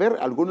 Déjeme ver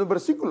algunos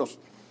versículos.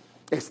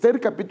 Esther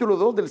capítulo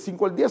 2 del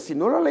 5 al 10, si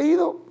no lo ha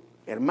leído,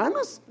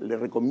 hermanas, le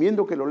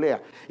recomiendo que lo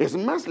lea. Es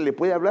más, le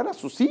puede hablar a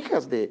sus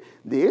hijas de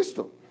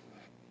esto.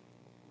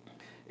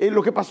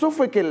 Lo que pasó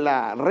fue que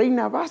la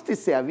reina Vasti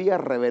se había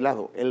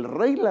rebelado. El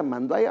rey la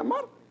mandó a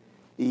llamar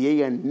y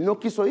ella no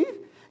quiso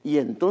ir, y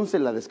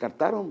entonces la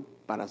descartaron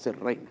para ser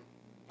reina.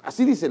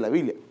 Así dice la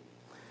Biblia.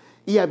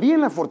 Y había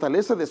en la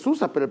fortaleza de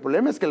Susa, pero el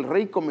problema es que el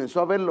rey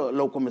comenzó a verlo,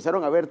 lo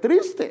comenzaron a ver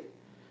triste.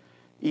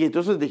 Y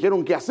entonces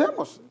dijeron, ¿qué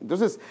hacemos?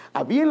 Entonces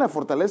había en la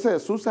fortaleza de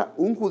Susa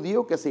un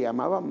judío que se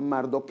llamaba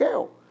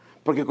Mardoqueo,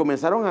 porque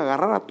comenzaron a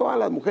agarrar a todas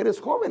las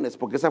mujeres jóvenes,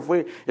 porque ese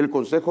fue el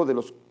consejo de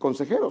los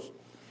consejeros.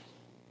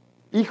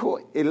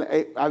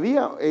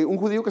 Había un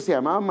judío que se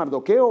llamaba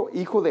Mardoqueo,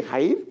 hijo de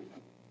Jair,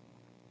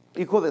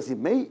 hijo de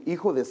Simei,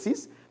 hijo de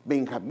Cis,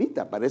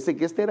 benjamita. Parece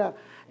que esta era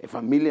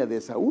familia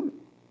de Saúl,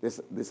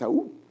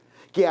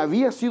 que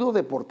había sido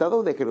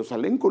deportado de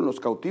Jerusalén con los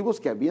cautivos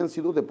que habían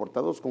sido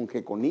deportados con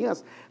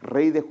Jeconías,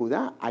 rey de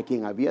Judá, a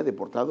quien había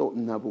deportado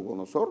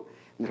Nabucodonosor,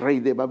 rey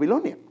de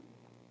Babilonia.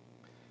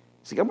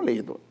 Sigamos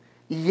leyendo.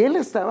 Y él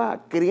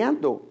estaba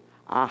criando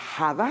a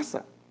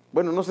Hadasa.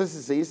 Bueno, no sé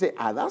si se dice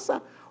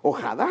Hadasa o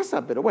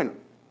Hadasa, pero bueno,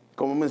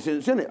 como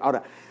mencioné.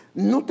 Ahora,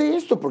 note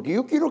esto, porque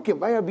yo quiero que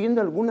vaya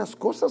viendo algunas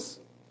cosas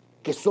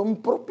que son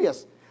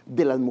propias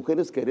de las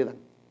mujeres que heredan.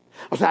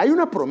 O sea, hay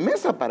una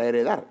promesa para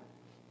heredar,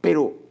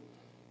 pero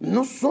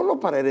no solo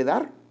para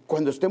heredar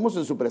cuando estemos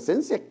en su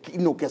presencia,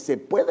 sino que se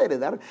pueda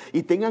heredar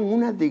y tengan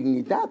una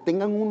dignidad,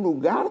 tengan un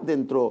lugar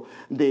dentro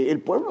del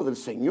pueblo del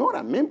Señor,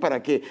 amén,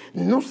 para que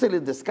no se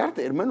les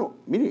descarte. Hermano,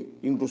 mire,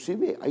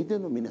 inclusive hay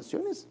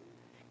denominaciones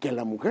que a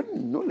la mujer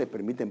no le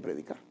permiten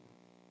predicar.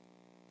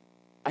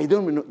 Hay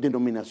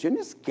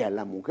denominaciones que a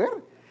la mujer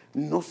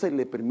no se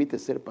le permite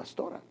ser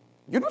pastora.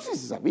 Yo no sé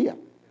si sabía,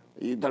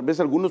 y tal vez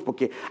algunos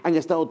porque han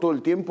estado todo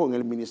el tiempo en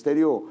el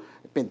ministerio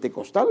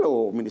pentecostal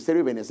o ministerio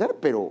de Benecer,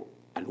 pero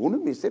algunos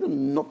ministerios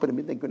no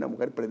permiten que una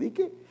mujer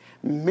predique,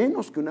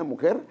 menos que una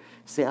mujer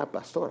sea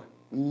pastora.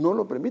 No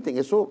lo permiten,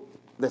 eso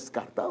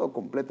descartado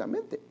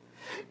completamente.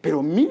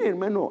 Pero mire,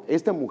 hermano,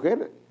 esta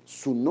mujer,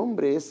 su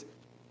nombre es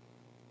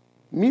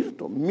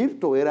mirto.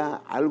 Mirto era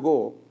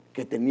algo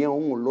que tenía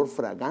un olor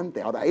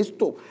fragante. Ahora,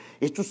 esto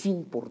es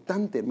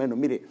importante, hermano.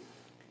 Mire,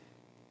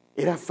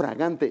 era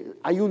fragante.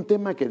 Hay un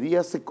tema que di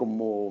hace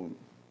como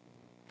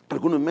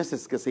algunos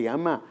meses que se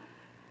llama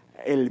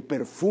el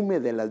perfume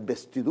de las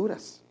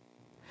vestiduras.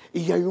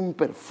 Y hay un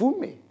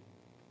perfume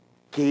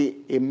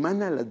que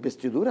emana las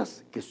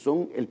vestiduras, que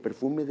son el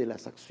perfume de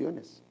las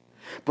acciones.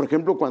 Por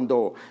ejemplo,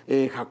 cuando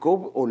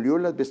Jacob olió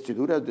las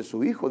vestiduras de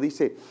su hijo,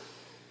 dice: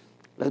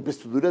 las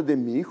vestiduras de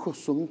mi hijo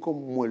son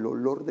como el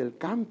olor del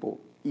campo.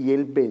 y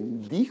él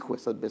bendijo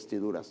esas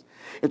vestiduras.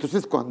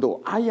 Entonces,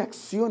 cuando hay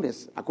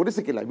acciones,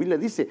 acuérdense que la Biblia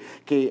dice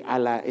que a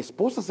la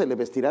esposa se le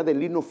vestirá de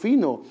lino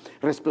fino,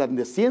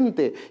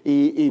 resplandeciente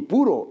y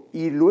puro.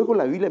 Y luego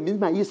la Biblia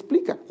misma ahí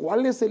explica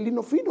cuál es el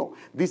lino fino.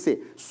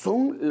 Dice,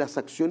 son las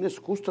acciones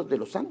justas de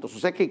los santos. O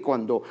sea que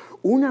cuando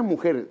una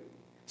mujer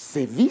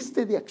se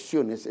viste de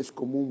acciones, es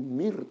como un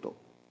mirto,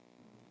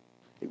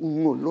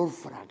 un olor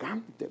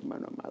fragante,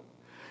 hermano amado.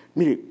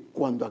 Mire,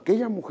 cuando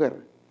aquella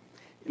mujer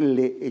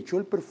le echó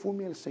el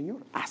perfume al Señor,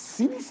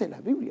 así dice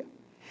la Biblia,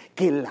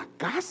 que la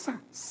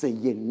casa se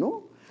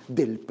llenó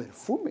del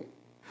perfume.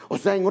 O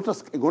sea, en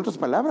otras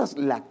palabras,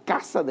 la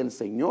casa del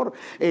Señor,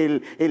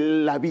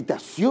 la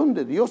habitación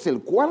de Dios,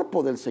 el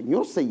cuerpo del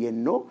Señor se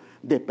llenó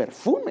de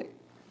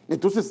perfume.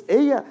 Entonces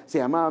ella se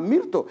llamaba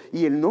Mirto,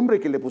 y el nombre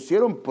que le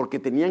pusieron, porque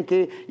tenían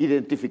que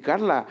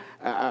identificarla,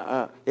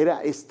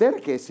 era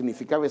Esther, que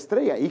significaba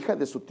estrella, hija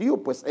de su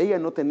tío. Pues ella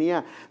no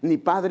tenía ni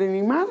padre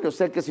ni madre, o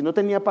sea que si no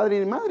tenía padre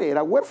ni madre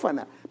era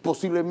huérfana,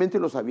 posiblemente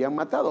los habían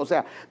matado. O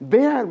sea,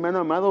 vea, hermano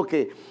amado,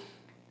 que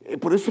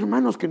por eso,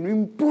 hermanos, que no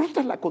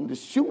importa la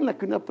condición en la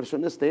que una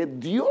persona esté,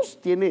 Dios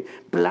tiene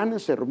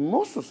planes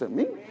hermosos en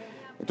mí.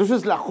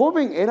 Entonces la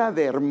joven era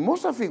de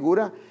hermosa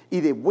figura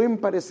y de buen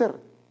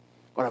parecer.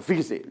 Ahora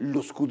fíjese,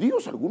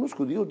 algunos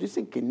judíos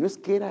dicen que no es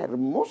que era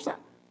hermosa,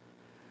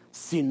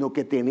 sino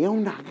que tenía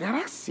una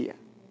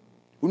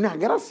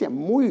gracia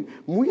muy,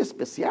 muy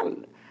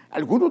especial.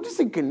 Algunos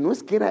dicen que no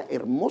es que era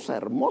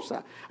hermosa,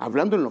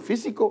 hablando en lo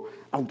físico,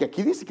 aunque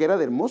aquí dice que era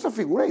de hermosa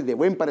figura y de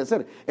buen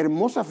parecer,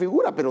 hermosa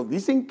figura, pero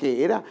dicen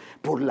que era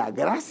por la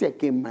gracia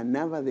que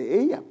emanaba de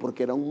ella,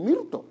 porque era un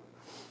mirto.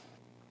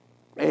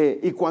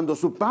 Y cuando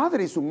su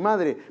padre y su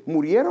madre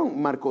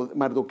murieron,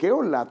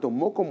 Mardoqueo la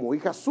tomó como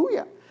hija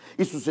suya.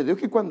 Y sucedió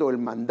que cuando el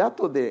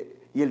mandato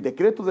y el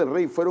decreto del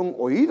rey fueron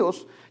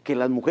oídos, que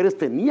las mujeres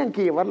tenían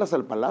que llevarlas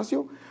al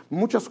palacio,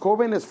 muchas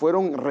jóvenes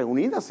fueron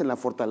reunidas en la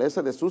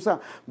fortaleza de Susa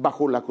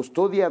bajo la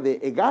custodia de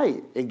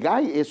Hegai.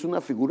 Hegai es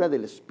una figura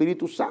del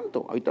Espíritu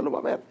Santo, ahorita lo va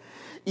a ver.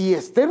 Y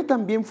Esther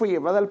también fue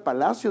llevada al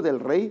palacio del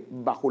rey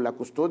bajo la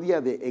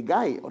custodia de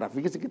Hegai. Ahora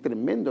fíjese qué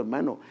tremendo,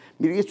 hermano.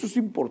 Mire, esto es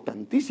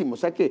importantísimo, o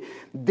sea que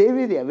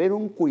debe de haber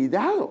un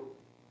cuidado.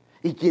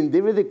 Y quien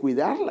debe de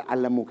cuidar a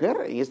la mujer,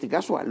 en este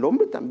caso al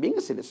hombre también,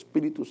 es el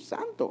Espíritu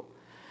Santo.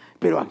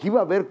 Pero aquí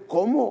va a ver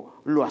cómo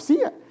lo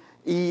hacía,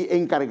 y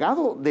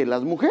encargado de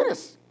las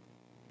mujeres.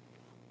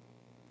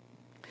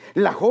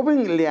 La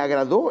joven le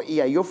agradó y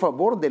halló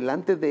favor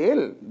delante de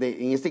él,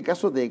 en este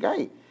caso de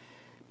Hegai,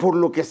 por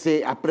lo que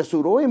se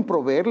apresuró en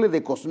proveerle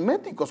de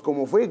cosméticos,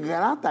 como fue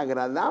grata,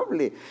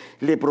 agradable.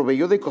 Le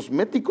proveyó de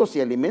cosméticos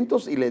y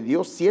alimentos y le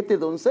dio 7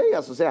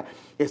 doncellas. O sea,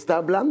 está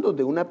hablando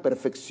de una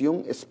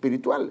perfección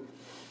espiritual,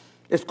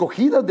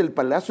 escogida del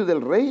palacio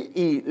del rey,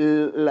 y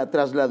la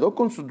trasladó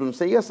con sus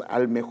doncellas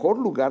al mejor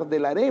lugar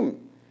del harem.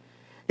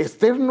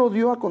 Esther no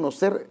dio a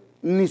conocer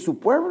ni su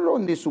pueblo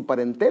ni su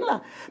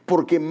parentela,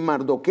 porque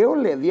Mardoqueo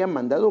le había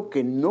mandado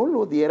que no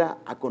lo diera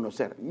a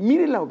conocer.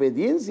 Mire la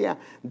obediencia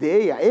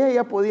de ella. Ella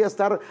ya podía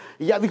estar,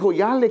 ya dijo,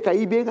 ya le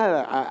caí bien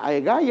a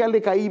Hegai, ya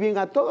le caí bien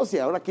a todos, y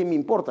ahora ¿qué me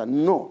importa?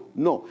 No.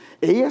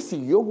 Ella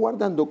siguió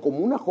guardando como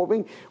una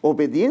joven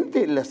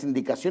obediente las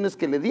indicaciones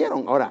que le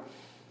dieron. Ahora,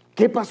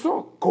 ¿qué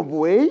pasó?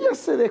 Como ella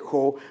se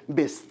dejó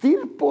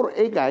vestir por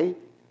Hegai,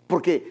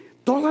 porque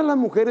todas las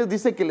mujeres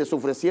dicen que les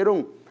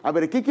ofrecieron, a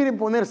ver, ¿qué quieren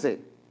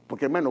ponerse?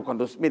 Porque, hermano,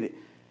 mire,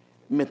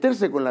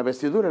 meterse con la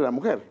vestidura de la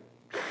mujer,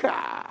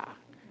 ¡ja!,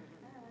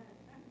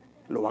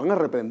 lo van a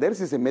reprender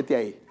si se mete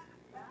ahí.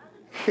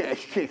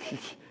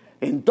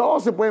 En todo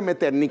se puede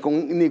meter, ni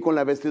con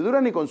la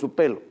vestidura ni con su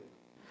pelo.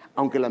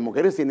 Aunque las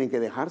mujeres tienen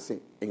que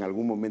dejarse en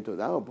algún momento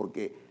dado,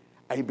 porque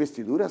hay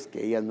vestiduras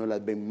que ellas no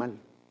las ven mal,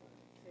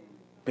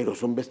 pero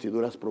son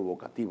vestiduras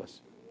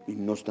provocativas y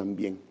no están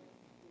bien.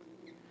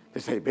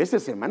 Entonces, hay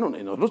veces, hermano,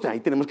 nosotros ahí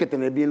tenemos que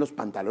tener bien los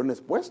pantalones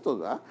puestos,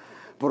 ¿verdad?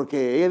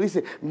 Porque ella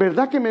dice,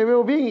 ¿verdad que me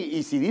veo bien?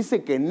 Y si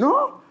dice que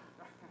no,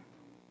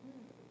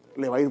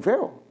 le va a ir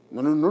feo.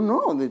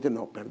 No. Dice,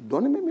 no,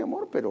 perdóneme, mi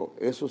amor, pero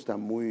eso está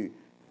muy,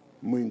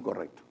 muy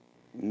incorrecto.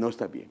 No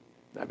está bien.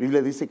 La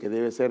Biblia dice que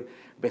debe ser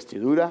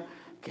vestidura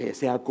que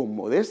sea con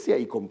modestia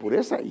y con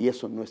pureza, y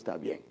eso no está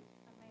bien.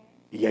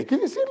 Y hay que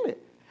decirle,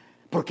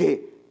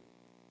 porque,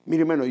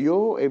 mire, hermano,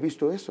 yo he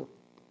visto eso.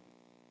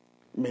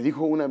 Me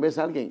dijo una vez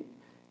alguien,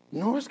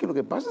 no, es que lo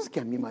que pasa es que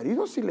a mi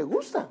marido sí le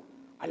gusta.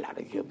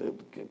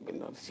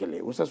 Si le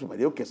gusta a su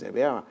marido que se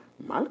vea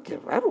mal, qué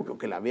raro,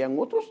 que la vean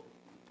otros,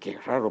 qué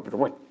raro, pero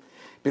bueno.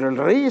 Pero el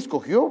rey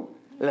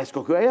la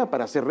escogió a ella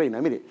para ser reina.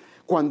 Mire,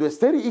 cuando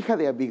Esther, hija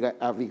de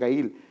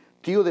Abigail,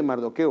 tío de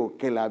Mardoqueo,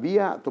 que la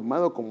había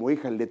tomado como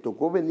hija, le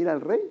tocó venir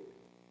al rey,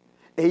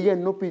 ella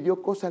no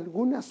pidió cosa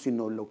alguna,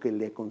 sino lo que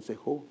le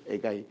aconsejó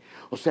Hegai.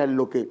 O sea,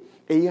 lo que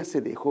ella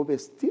se dejó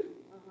vestir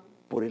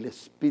por el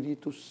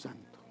Espíritu Santo.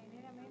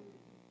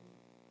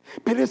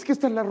 Pero es que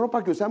esta es la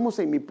ropa que usamos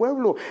en mi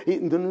pueblo. Y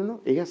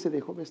no, ella se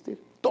dejó vestir.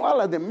 Todas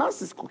las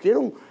demás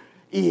escogieron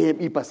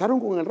y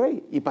pasaron con el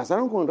rey.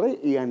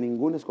 Y a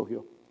ninguna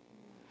escogió.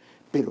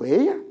 Pero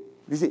ella,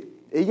 dice,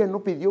 ella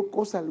no pidió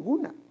cosa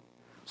alguna.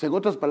 O sea, en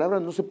otras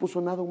palabras, no se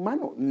puso nada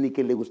humano, ni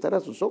que le gustara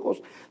a sus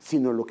ojos,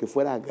 sino lo que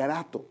fuera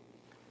grato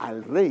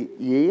al rey.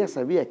 Y ella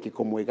sabía que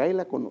como Hegai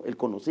él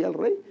conocía al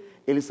rey,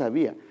 él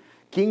sabía.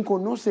 ¿Quién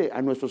conoce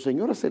a nuestro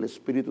Señor? Es el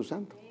Espíritu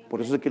Santo.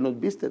 Por eso es que nos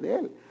viste de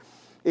él.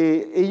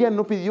 Ella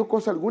no pidió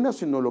cosa alguna,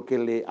 sino lo que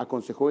le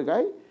aconsejó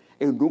Hegai,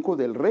 eunuco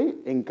del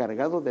rey,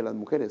 encargado de las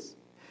mujeres.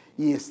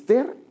 Y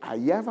Esther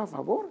hallaba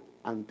favor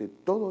ante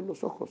todos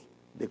los ojos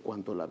de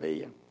cuanto la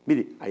veía.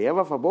 Mire,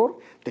 hallaba favor,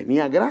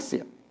 tenía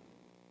gracia.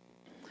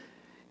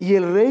 Y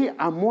el rey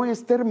amó a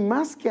Esther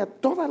más que a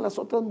todas las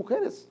otras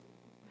mujeres.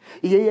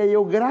 Y ella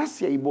halló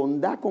gracia y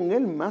bondad con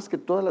él más que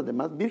todas las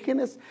demás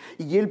vírgenes.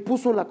 Y él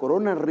puso la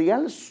corona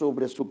real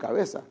sobre su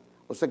cabeza.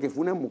 O sea que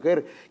fue una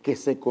mujer que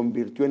se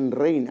convirtió en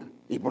reina.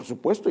 Y por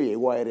supuesto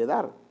llegó a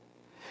heredar.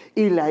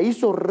 Y la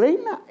hizo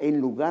reina en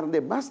lugar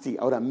de Vasti.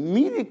 Ahora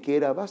mire que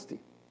era Vasti.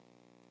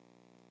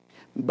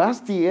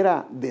 Vasti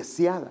era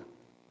deseada,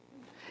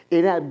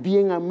 era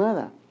bien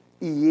amada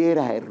y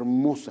era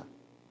hermosa.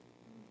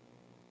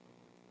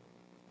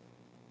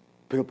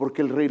 Pero ¿por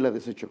qué el rey la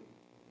desechó?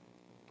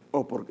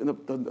 O porque no,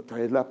 otra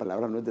vez la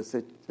palabra no es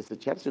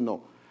desechar,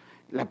 sino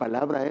la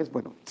palabra es,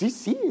 bueno,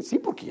 sí,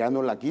 porque ya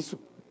no la quiso.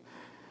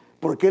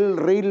 Porque el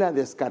rey la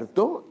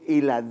descartó y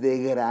la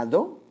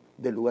degradó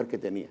del lugar que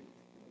tenía.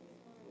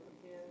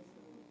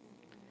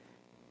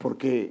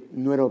 Porque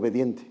no era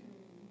obediente.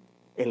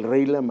 El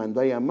rey la mandó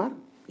a llamar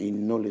y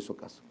no le hizo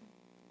caso.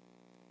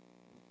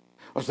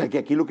 O sea que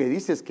aquí lo que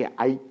dice es que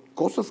hay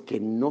cosas que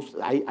no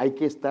hay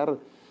que estar,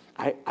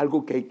 hay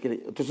algo que hay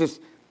que.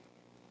 Entonces,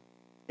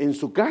 en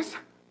su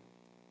casa,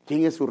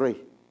 ¿quién es su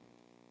rey?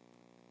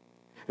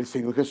 El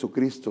Señor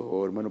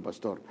Jesucristo, hermano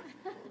pastor.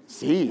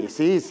 Sí,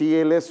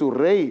 Él es su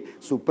rey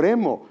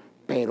supremo,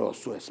 pero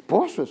su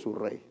esposo es su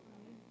rey.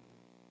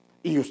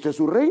 Y usted es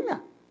su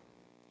reina.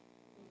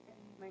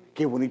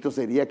 Qué bonito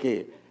sería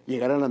que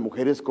llegaran las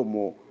mujeres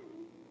como,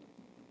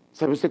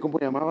 ¿sabe usted cómo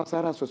llamaba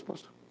Sara a su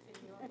esposo?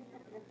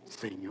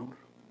 Señor.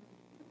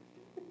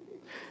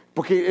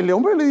 Porque el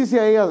hombre le dice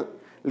a ella,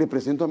 le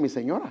presento a mi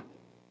señora,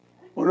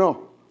 ¿o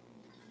no?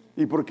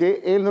 ¿Y por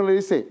qué él no le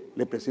dice,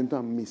 le presento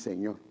a mi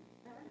Señor?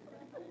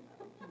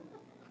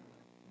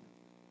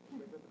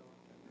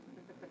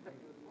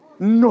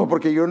 No,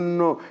 porque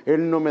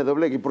él no me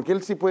doblegue. ¿Por qué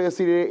él sí puede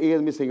decir, ella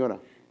es mi señora?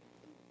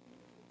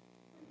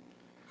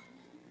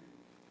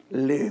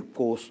 Le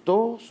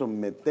costó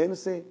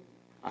someterse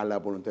a la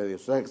voluntad de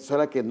Dios. O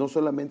sea, que no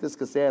solamente es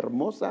que sea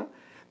hermosa,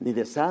 ni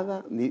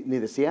deseada,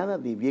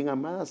 ni bien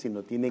amada,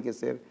 sino tiene que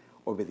ser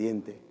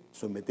obediente,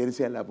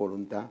 someterse a la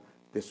voluntad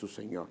de su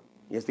Señor.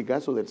 En este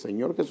caso, del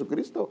Señor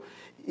Jesucristo.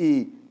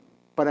 ¿Y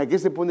para qué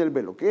se pone el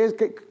velo?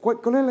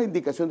 ¿Cuál es la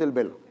indicación del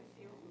velo?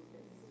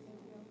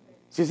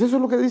 Si es eso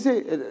lo que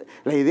dice,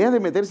 la idea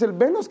de meterse el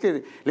velo es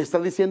que le está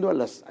diciendo a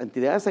las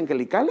entidades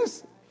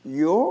angelicales,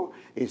 yo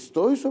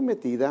estoy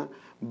sometida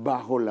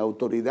bajo la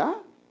autoridad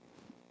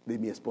de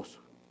mi esposo.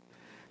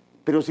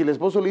 Pero si el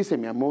esposo le dice,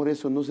 mi amor,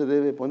 eso no se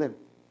debe poner.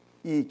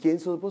 ¿Y quién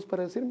sos vos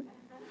para decirme?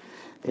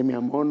 Mi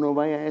amor, no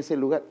vaya a ese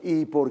lugar.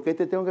 ¿Y por qué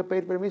te tengo que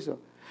pedir permiso?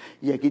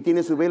 Y aquí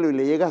tiene su velo y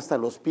le llega hasta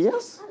los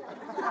pies.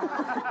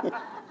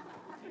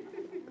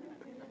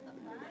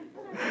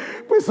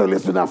 Pues solo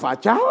es una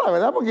fachada,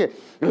 ¿verdad? Porque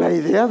la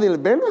idea del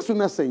velo es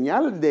una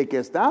señal de que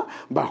está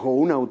bajo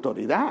una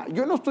autoridad.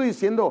 Yo no estoy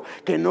diciendo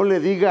que no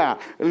le diga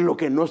lo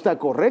que no está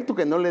correcto,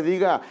 que no le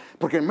diga,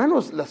 porque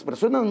hermanos, las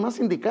personas más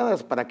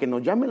indicadas para que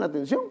nos llamen la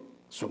atención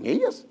son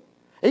ellas.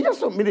 Ellas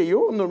son, mire,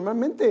 yo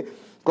normalmente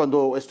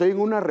cuando estoy en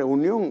una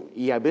reunión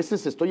y a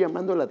veces estoy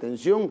llamando la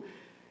atención,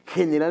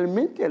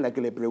 generalmente a la que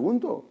le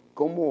pregunto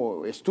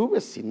cómo estuve,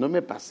 si no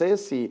me pasé,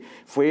 si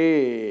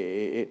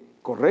fue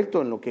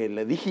correcto en lo que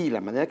le dije y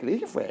la manera que le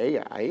dije fue a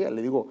ella. A ella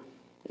le digo,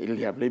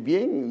 le hablé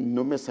bien,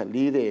 no me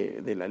salí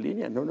de la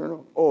línea,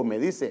 no. O me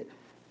dice,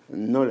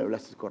 no le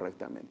hablaste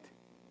correctamente,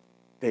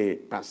 te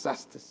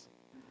pasaste.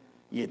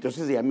 Y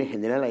entonces ya me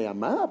genera la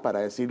llamada para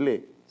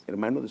decirle,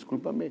 hermano,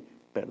 discúlpame,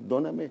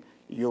 perdóname,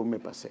 yo me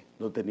pasé,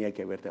 no tenía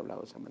que haberte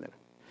hablado de esa manera.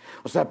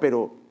 O sea,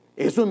 pero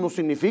eso no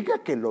significa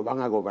que lo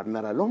van a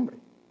gobernar al hombre.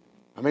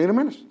 Amén,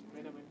 hermanos.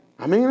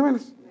 Amén,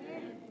 hermanos.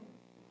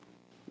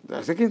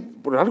 Así que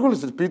por algo el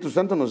Espíritu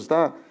Santo nos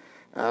está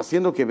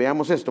haciendo que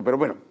veamos esto. Pero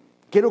bueno,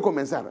 quiero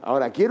comenzar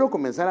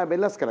a ver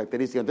las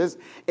características. Entonces,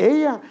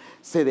 ella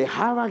se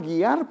dejaba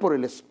guiar por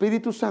el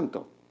Espíritu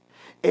Santo.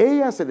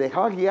 Ella se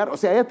dejaba guiar, o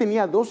sea, ella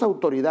tenía dos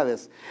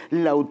autoridades.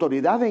 La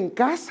autoridad en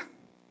casa,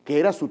 que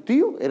era su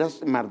tío, era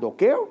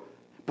Mardoqueo,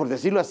 por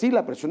decirlo así,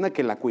 la persona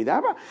que la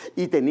cuidaba,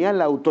 y tenía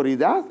la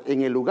autoridad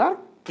en el lugar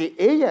que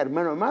ella,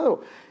 hermano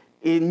amado,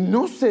 y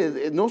no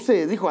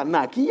se dijo,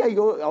 aquí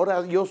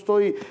ahora yo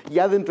estoy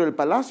ya dentro del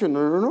palacio.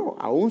 No,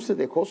 aún se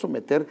dejó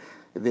someter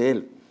de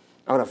él.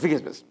 Ahora,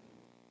 fíjese,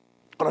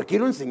 ahora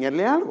quiero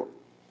enseñarle algo.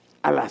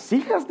 A las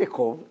hijas de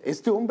Job,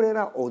 este hombre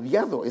era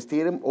odiado,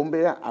 este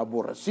hombre era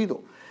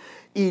aborrecido.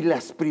 Y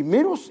los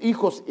primeros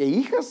hijos e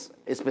hijas,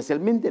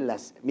 especialmente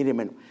mire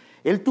hermano,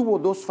 él tuvo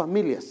dos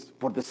familias,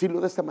 por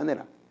decirlo de esta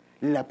manera.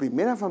 La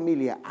primera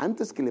familia,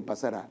 antes que le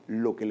pasara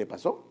lo que le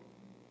pasó,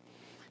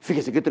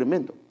 fíjese qué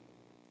tremendo.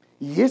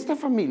 Y esta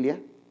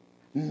familia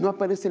no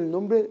aparece el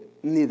nombre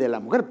ni de la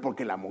mujer,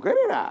 porque la mujer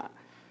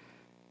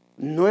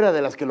no era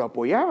de las que lo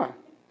apoyaba.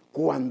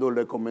 Cuando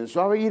le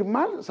comenzó a ir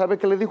mal, ¿sabe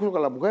qué le dijo a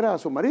la mujer a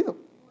su marido?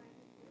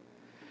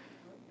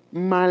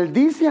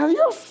 Maldice a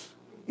Dios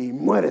y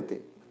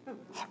muérete.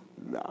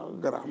 La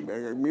gran,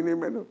 mire,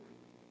 hermano.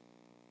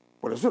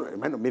 Por eso,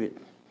 hermano, mire,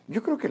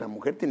 yo creo que la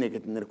mujer tiene que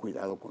tener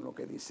cuidado con lo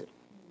que dice.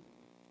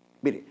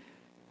 Mire,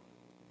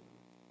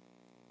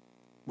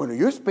 bueno,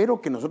 yo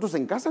espero que nosotros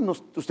en casa,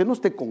 usted no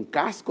esté con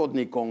cascos,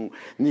 ni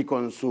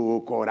con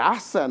su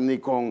coraza, ni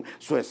con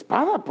su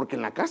espada, porque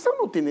en la casa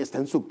está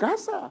en su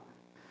casa.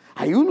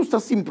 Ahí uno está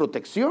sin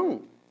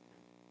protección.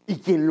 Y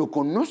quien lo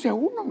conoce a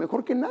uno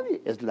mejor que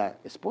nadie es la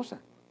esposa.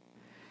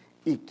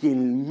 Y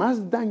quien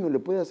más daño le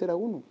puede hacer a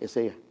uno es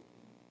ella,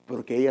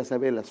 porque ella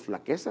sabe las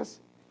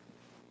flaquezas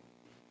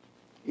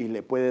y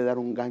le puede dar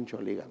un gancho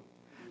al hígado.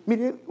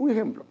 Mire, un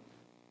ejemplo.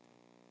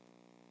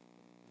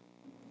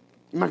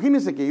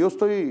 Imagínense que yo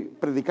estoy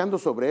predicando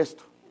sobre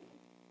esto.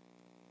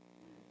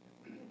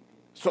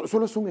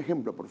 Solo es un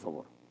ejemplo, por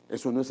favor.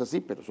 Eso no es así,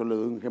 pero solo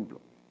le doy un ejemplo,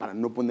 para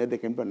no poner de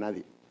ejemplo a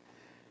nadie.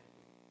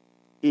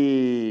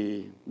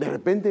 Y de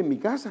repente en mi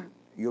casa,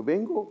 yo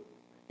vengo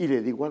y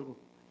le digo algo.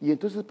 ¿Y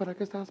entonces para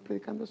qué estabas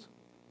predicando eso?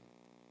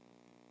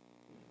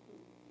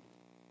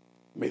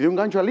 ¿Me dio un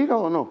gancho al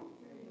hígado o no?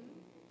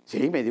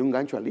 Sí, me dio un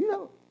gancho al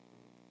hígado.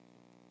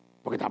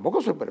 Porque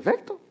tampoco soy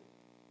perfecto.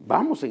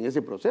 Vamos en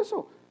ese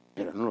proceso,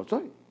 pero no lo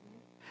soy.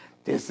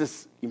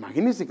 Entonces,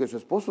 imagínense que su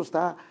esposo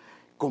está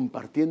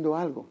compartiendo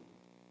algo.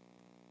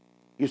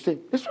 Y usted,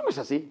 eso no es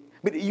así.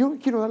 Mire, yo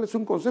quiero darles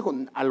un consejo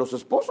a los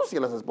esposos y a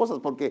las esposas,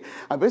 porque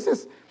a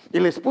veces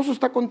el esposo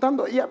está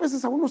contando y a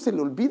veces a uno se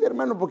le olvida,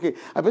 hermano, porque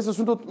a veces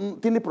uno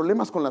tiene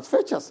problemas con las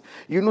fechas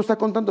y uno está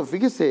contando.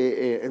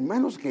 Fíjese,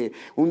 hermanos, que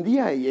un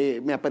día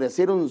me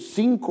aparecieron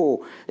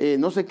 5,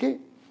 no sé qué,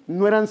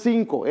 no eran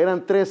 5,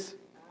 eran 3.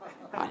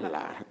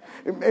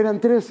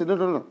 Eran 3,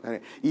 no.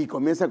 Y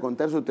comienza a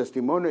contar su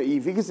testimonio y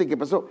fíjese qué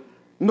pasó.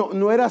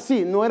 No era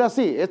así,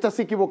 estás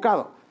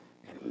equivocado.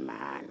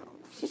 Hermano,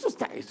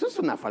 eso es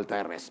una falta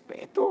de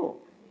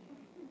respeto.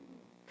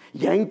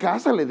 Ya en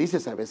casa le dice,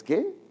 ¿sabes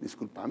qué?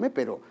 Discúlpame,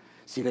 pero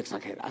si le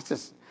exageraste,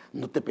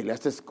 no te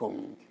peleaste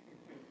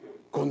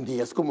con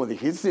 10 como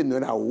dijiste, no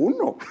era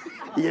 1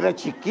 y era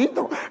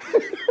chiquito.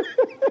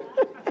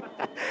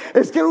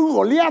 Es que era un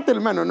Goliat,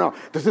 hermano, no.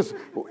 Entonces,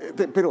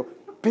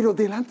 pero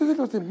delante de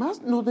los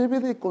demás no debe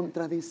de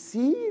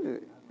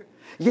contradecir.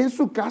 Y en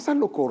su casa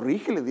lo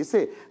corrige, le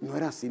dice, no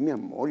era así, mi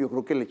amor, yo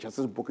creo que le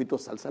echaste un poquito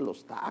de salsa a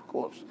los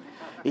tacos.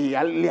 Y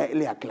ya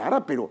le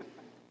aclara, pero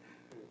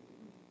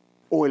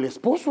o el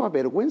esposo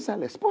avergüenza a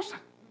la esposa,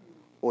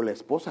 o la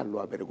esposa lo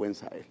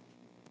avergüenza a él.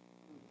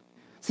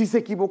 Si se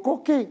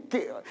equivocó, ¿qué?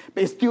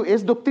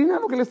 ¿Es doctrina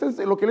lo que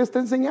le está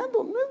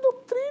enseñando? No es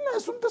doctrina,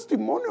 es un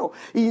testimonio.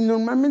 Y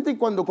normalmente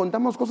cuando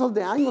contamos cosas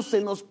de años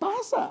se nos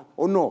pasa,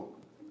 ¿o no?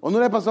 ¿O no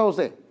le ha pasado a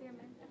usted?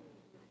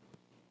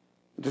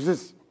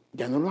 Entonces,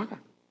 ya no lo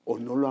haga, o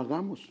no lo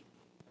hagamos.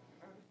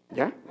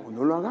 ¿Ya? O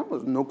no lo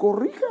hagamos, no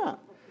corrija.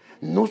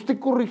 No esté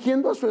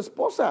corrigiendo a su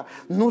esposa,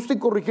 no esté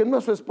corrigiendo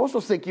a su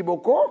esposo, se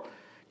equivocó.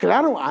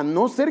 Claro, a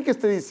no ser que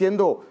esté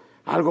diciendo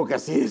algo que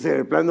así,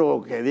 el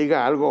plano que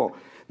diga algo.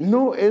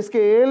 No, es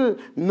que él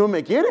no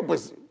me quiere,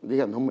 pues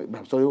diga, no,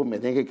 me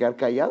tiene que quedar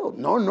callado.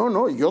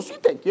 No, yo sí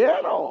te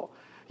quiero.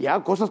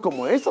 Ya, cosas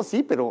como esas,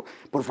 sí, pero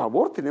por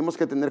favor, tenemos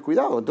que tener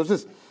cuidado.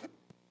 Entonces,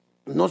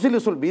 no se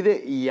les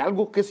olvide, y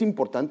algo que es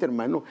importante,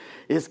 hermano,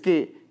 es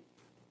que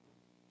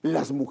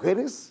las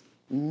mujeres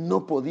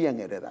no podían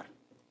heredar.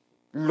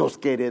 Los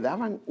que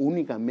heredaban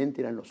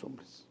únicamente eran los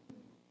hombres.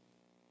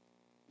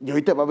 Y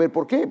ahorita va a ver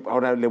por qué.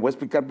 Ahora le voy a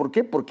explicar por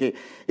qué. Porque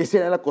esa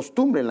era la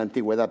costumbre en la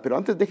antigüedad. Pero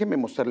antes déjeme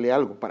mostrarle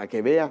algo para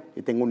que vea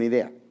y tenga una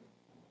idea.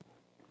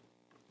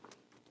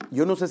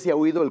 Yo no sé si ha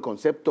oído el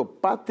concepto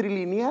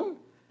patrilineal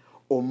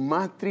o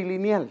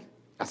matrilineal.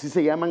 Así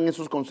se llaman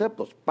esos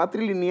conceptos.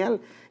 Patrilineal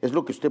es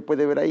lo que usted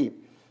puede ver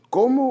ahí.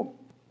 Como,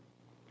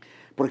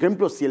 por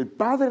ejemplo, si el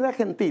padre era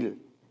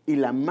gentil y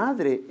la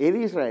madre era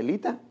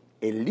israelita,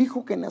 el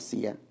hijo que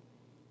nacía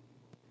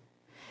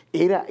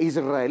era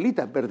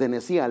israelita,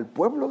 pertenecía al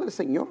pueblo del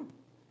Señor,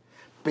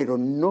 pero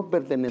no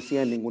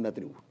pertenecía a ninguna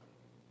tribu.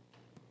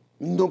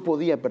 No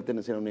podía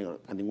pertenecer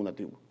a ninguna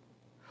tribu.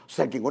 O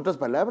sea que en otras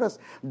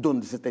palabras,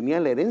 donde se tenía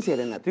la herencia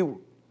era en la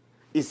tribu.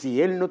 Y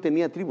si él no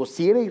tenía tribu,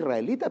 sí era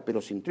israelita, pero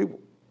sin tribu.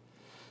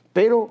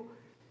 Pero,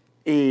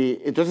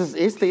 entonces,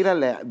 esta era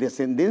la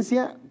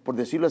descendencia, por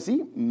decirlo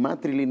así,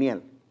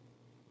 matrilineal.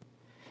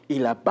 Y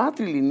la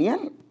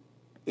patrilineal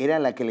era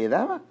la que le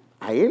daba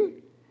a él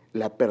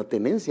la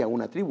pertenencia a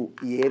una tribu.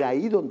 Y era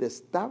ahí donde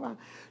estaba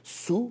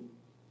su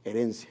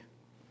herencia.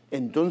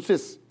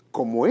 Entonces,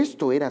 como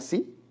esto era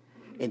así,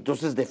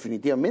 entonces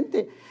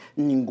definitivamente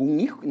ningún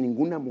hijo,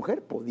 ninguna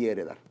mujer podía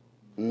heredar.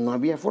 No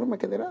había forma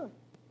que heredara.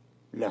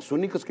 Las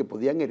únicas que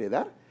podían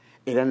heredar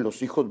eran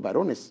los hijos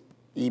varones.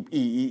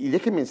 Y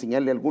déjenme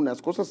enseñarle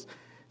algunas cosas.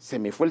 Se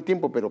me fue el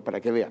tiempo, pero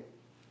para que vean.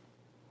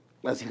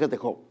 Las hijas de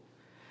Job.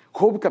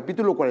 Job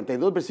capítulo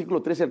 42,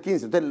 versículo 13 al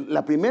 15. Entonces,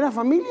 la primera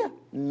familia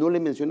no le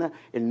menciona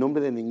el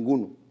nombre de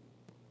ninguno,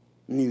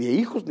 ni de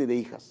hijos ni de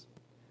hijas.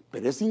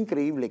 Pero es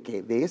increíble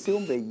que de ese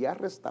hombre ya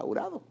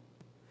restaurado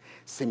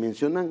se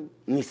mencionan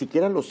ni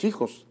siquiera los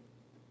hijos,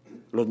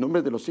 los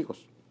nombres de los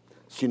hijos,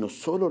 sino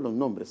solo los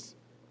nombres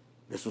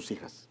de sus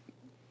hijas.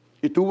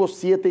 Y tuvo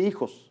 7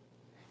 hijos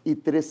y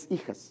 3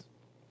 hijas.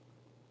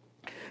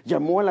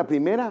 Llamó a la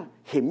primera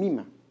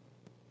Jemima.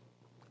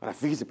 Ahora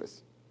fíjese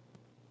pues,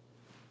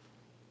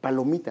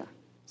 palomita.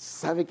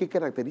 ¿Sabe qué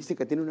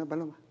característica tiene una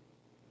paloma?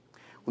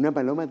 Una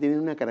paloma tiene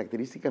una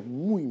característica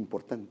muy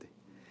importante.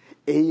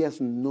 Ellas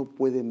no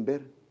pueden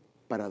ver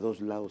para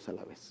 2 lados a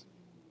la vez.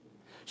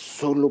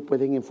 Solo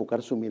pueden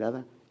enfocar su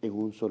mirada en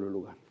un solo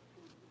lugar.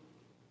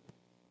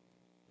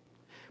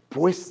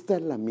 Puesta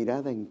la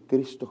mirada en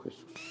Cristo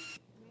Jesús.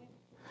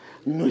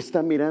 No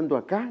está mirando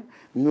acá,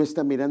 no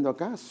está mirando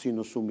acá,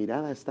 sino su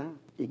mirada está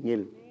en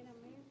Él.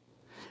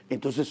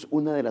 Entonces,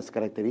 una de las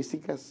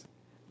características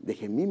de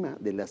Jemima,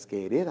 de las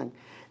que heredan,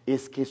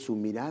 es que su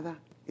mirada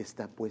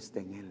está puesta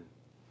en Él.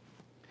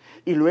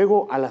 Y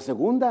luego a la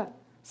segunda,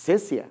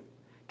 Cesia,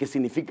 que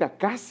significa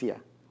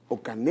casia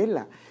o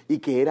canela, y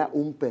que era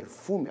un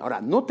perfume. Ahora,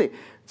 note,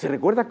 ¿se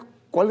recuerda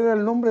cuál era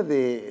el nombre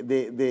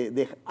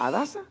de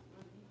Hadasa?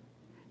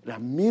 Era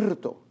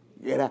mirto,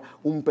 era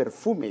un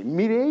perfume.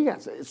 Mire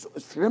ellas,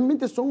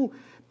 realmente son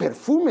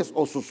perfumes,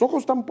 o sus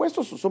ojos están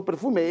puestos, son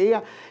perfume.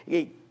 Ella,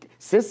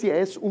 Cesia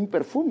es un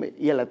perfume.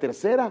 Y a la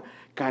tercera,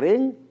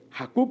 Karen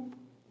Jacob,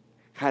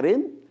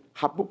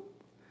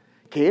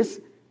 que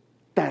es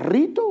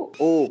tarrito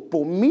o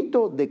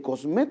pomito de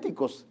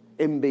cosméticos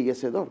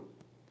embellecedor.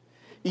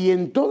 Y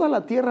en toda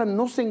la tierra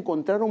no se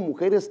encontraron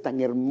mujeres tan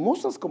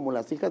hermosas como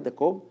las hijas de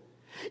Job,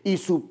 y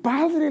su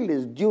padre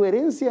les dio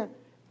herencia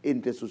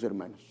entre sus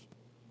hermanos.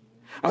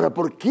 Ahora,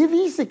 ¿por qué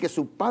dice que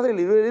su padre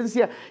le dio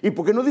herencia? ¿Y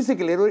por qué no dice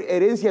que le dio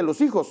herencia a los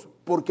hijos?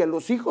 Porque a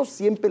los hijos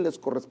siempre les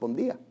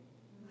correspondía.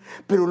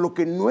 Pero lo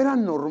que no era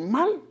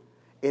normal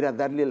era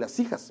darle a las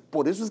hijas.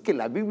 Por eso es que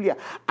la Biblia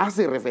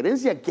hace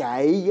referencia a que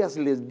a ellas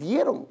les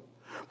dieron,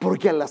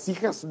 porque a las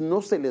hijas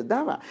no se les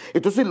daba.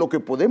 Entonces, lo que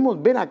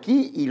podemos ver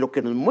aquí y lo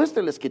que nos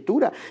muestra la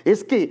Escritura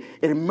es que,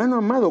 hermano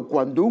amado,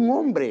 cuando un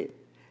hombre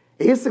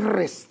es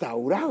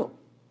restaurado,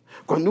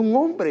 cuando un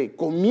hombre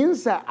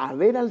comienza a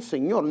ver al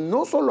Señor,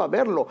 no solo a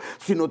verlo,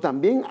 sino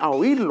también a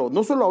oírlo,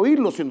 no solo a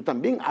oírlo, sino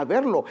también a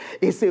verlo,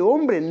 ese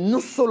hombre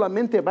no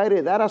solamente va a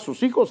heredar a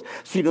sus hijos,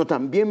 sino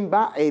también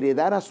va a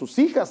heredar a sus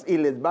hijas y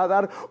les va a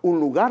dar un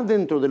lugar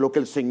dentro de lo que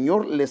el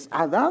Señor les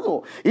ha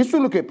dado. Eso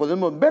es lo que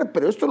podemos ver,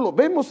 pero esto lo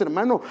vemos,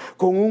 hermano,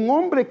 con un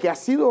hombre que ha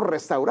sido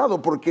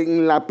restaurado, porque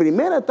en la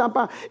primera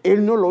etapa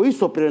él no lo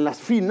hizo, pero en la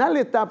final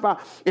etapa,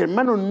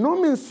 hermano, no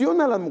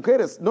menciona a las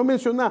mujeres, no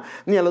menciona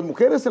ni a las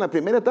mujeres en la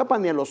primera etapa,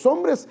 ni a los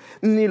hombres,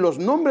 ni los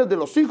nombres de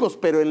los hijos,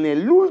 pero en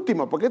el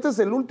último, porque este es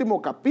el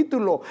último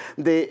capítulo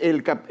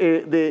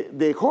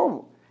de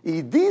Job,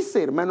 y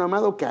dice, hermano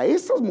amado, que a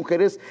esas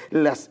mujeres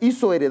las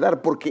hizo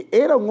heredar, porque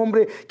era un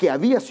hombre que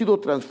había sido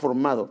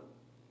transformado.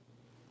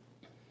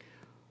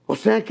 O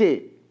sea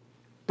que,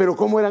 pero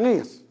 ¿cómo eran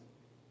ellas?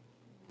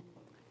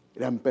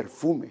 Eran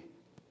perfume.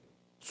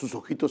 Sus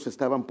ojitos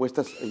estaban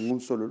puestas en un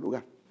solo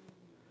lugar,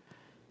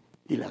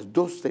 y las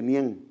dos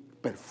tenían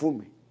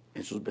perfume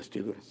en sus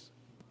vestiduras.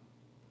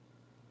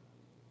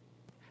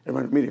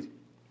 Hermano, mire,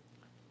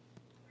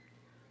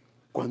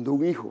 cuando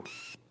un hijo,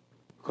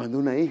 cuando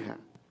una hija,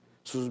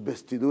 sus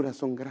vestiduras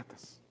son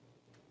gratas,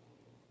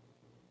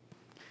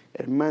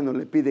 hermano,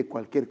 le pide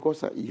cualquier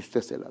cosa y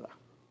usted se la da.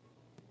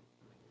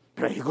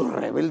 Pero hay hijos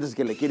rebeldes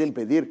que le quieren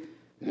pedir,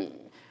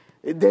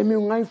 deme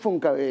un iPhone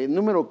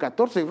número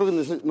 14, creo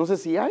que no sé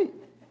si hay,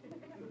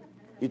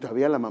 y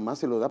todavía la mamá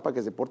se lo da para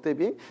que se porte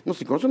bien. No,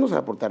 si con eso no se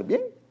va a portar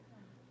bien.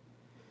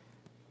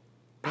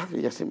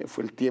 Padre, ya se me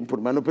fue el tiempo,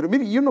 hermano, pero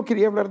mire, yo no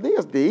quería hablar de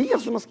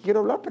ellas son las que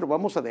quiero hablar, pero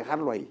vamos a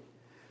dejarlo ahí.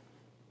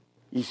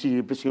 Y si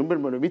el Señor me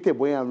lo permite,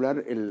 voy a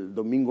hablar el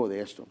domingo de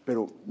esto.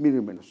 Pero miren,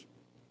 hermanos,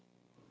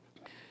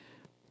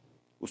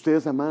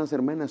 ustedes, amadas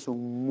hermanas, son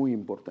muy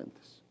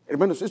importantes.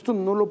 Hermanos, esto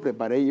no lo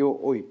preparé yo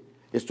hoy,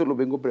 esto lo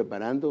vengo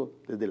preparando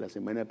desde la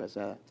semana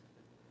pasada.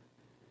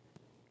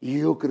 Y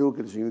yo creo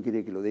que el Señor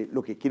quiere que lo dé.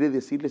 Lo que quiere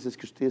decirles es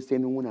que ustedes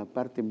tienen una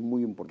parte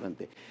muy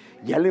importante.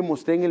 Ya le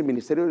mostré en el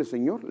ministerio del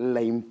Señor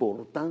la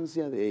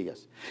importancia de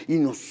ellas. Y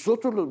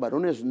nosotros los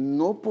varones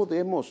no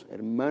podemos,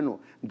 hermano,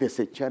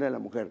 desechar a la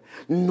mujer.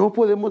 No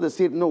podemos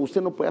decir, no,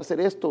 usted no puede hacer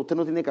esto, usted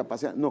no tiene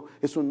capacidad. No,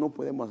 eso no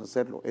podemos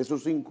hacerlo. Eso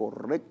es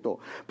incorrecto.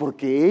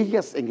 Porque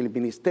ellas en el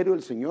ministerio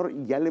del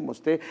Señor, ya le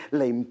mostré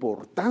la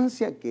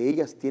importancia que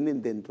ellas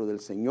tienen dentro del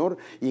Señor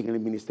y en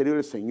el ministerio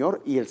del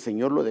Señor. Y el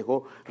Señor lo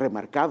dejó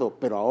remarcado.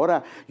 Pero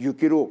ahora yo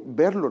quiero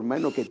verlo,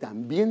 hermano, que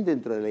también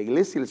dentro de la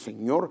iglesia el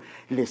Señor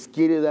les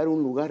quiere dar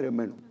un lugar,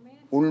 hermano.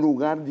 un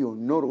lugar de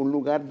honor, un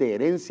lugar de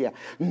herencia,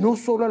 no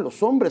solo a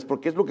los hombres,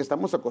 porque es lo que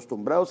estamos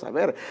acostumbrados a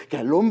ver, que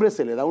al hombre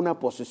se le da una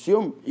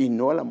posesión y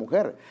no a la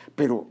mujer.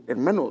 Pero,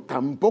 hermano,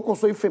 tampoco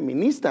soy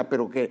feminista,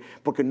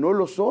 porque no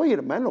lo soy,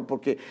 hermano,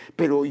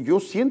 pero yo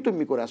siento en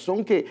mi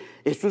corazón que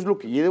esto es lo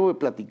que yo debo de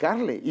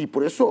platicarle, y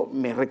por eso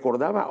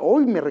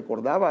hoy me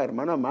recordaba,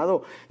 hermano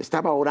amado,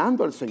 estaba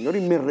orando al Señor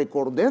y me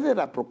recordé de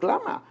la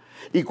proclama.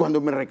 Y cuando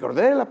me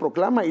recordé de la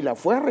proclama y la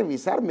fui a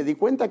revisar, me di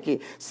cuenta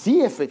que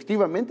sí,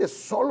 efectivamente,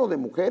 solo de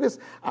mujeres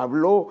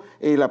habló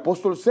el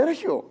apóstol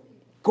Sergio.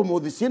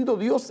 Como diciendo,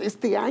 Dios,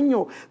 este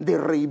año de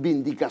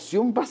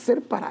reivindicación va a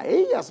ser para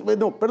ellas.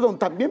 Bueno, perdón,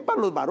 también para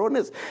los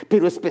varones,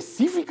 pero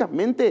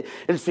específicamente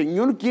el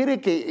Señor quiere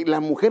que la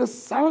mujer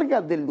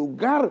salga del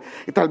lugar,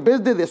 tal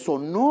vez de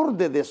deshonor,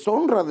 de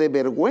deshonra, de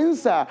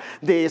vergüenza,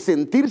 de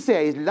sentirse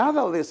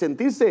aislada o de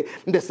sentirse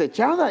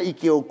desechada, y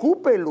que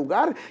ocupe el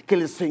lugar que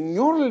el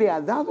Señor le ha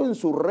dado en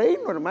su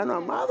reino, hermano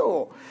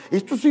amado.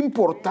 Esto es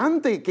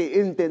importante, que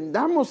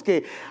entendamos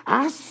que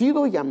ha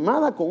sido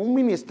llamada con un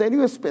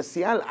ministerio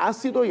especial, ha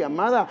sido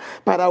llamada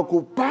para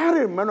ocupar,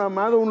 hermano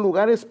amado, un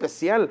lugar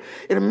especial.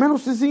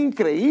 Hermanos, es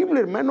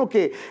increíble, hermano,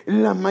 que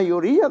la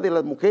mayoría de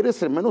las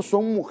mujeres, hermanos,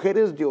 son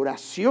mujeres de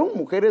oración,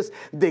 mujeres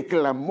de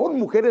clamor,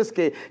 mujeres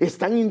que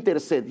están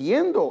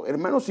intercediendo,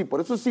 hermanos, y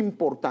por eso es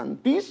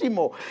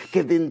importantísimo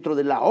que dentro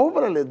de la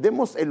obra les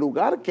demos el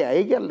lugar que a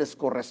ellas les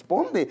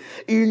corresponde,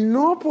 y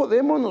no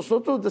podemos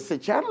nosotros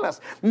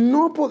desecharlas,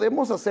 no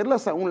podemos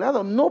hacerlas a un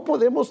lado, no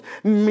podemos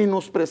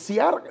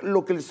menospreciar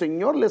lo que el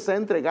Señor les ha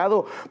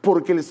entregado,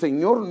 porque el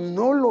Señor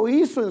no lo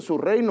hizo en su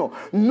reino,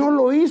 no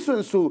lo hizo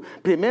en su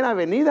primera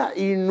venida,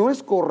 y no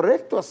es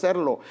correcto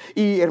hacerlo.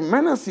 Y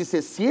hermana, si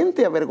se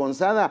siente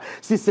avergonzada,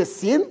 si se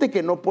siente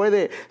que no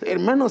puede,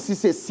 hermano, si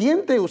se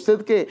siente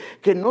usted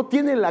que no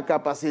tiene la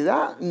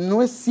capacidad,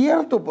 no es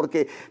cierto,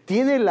 porque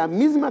tiene la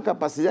misma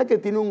capacidad que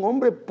tiene un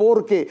hombre,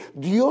 porque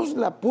Dios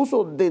la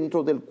puso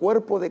dentro del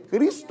cuerpo de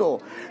Cristo.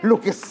 Lo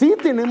que sí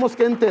tenemos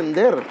que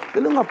entender,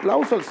 denle un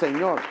aplauso al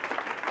Señor,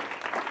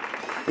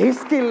 es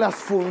que las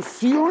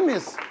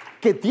funciones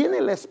que tiene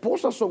la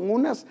esposa son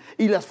unas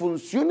y las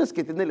funciones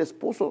que tiene el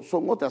esposo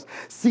son otras.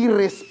 Si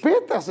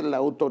respetas la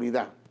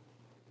autoridad,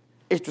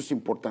 esto es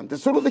importante.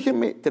 Solo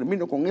déjenme,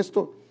 termino con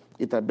esto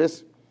y tal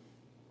vez,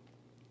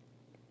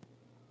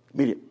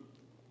 mire,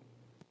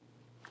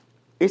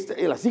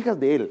 las hijas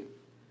de él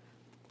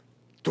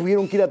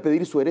tuvieron que ir a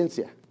pedir su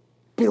herencia,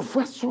 pero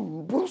fue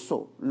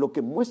asombroso lo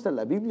que muestra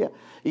la Biblia,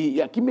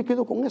 y aquí me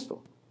quedo con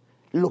esto,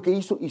 lo que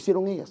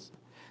hicieron ellas.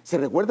 Se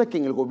recuerda que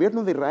en el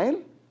gobierno de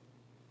Israel,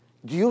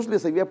 Dios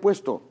les había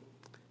puesto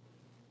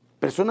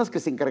personas que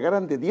se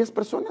encargaran de 10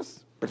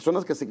 personas,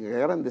 personas que se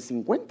encargaran de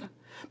 50,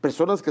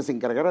 personas que se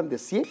encargaran de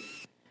 100,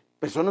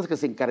 personas que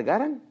se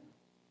encargaran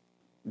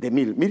de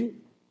 1000. Mire,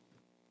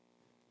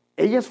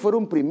 ellas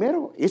fueron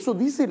primero, eso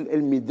dice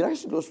el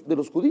Midrash de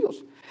los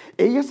judíos.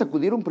 Ellas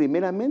acudieron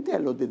primeramente a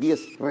los de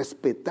 10,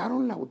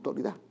 respetaron la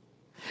autoridad,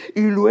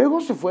 y luego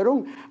se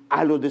fueron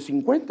a los de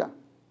 50.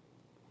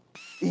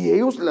 Y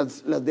ellos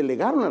las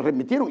delegaron, las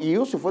remitieron, y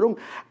ellos se fueron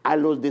a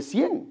los de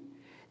 100.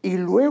 Y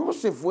luego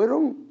se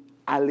fueron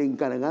al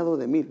encargado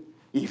de 1000.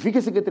 Y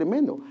fíjese qué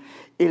tremendo.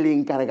 El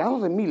encargado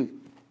de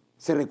 1000,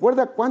 ¿se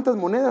recuerda cuántas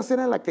monedas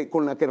eran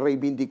con la que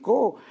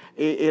reivindicó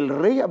el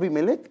rey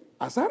Abimelech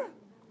a Sara?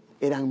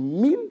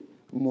 Eran 1000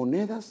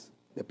 monedas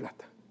de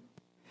plata.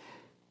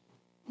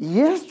 Y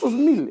estos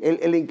 1000,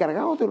 el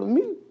encargado de los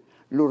 1000,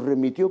 los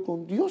remitió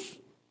con Dios,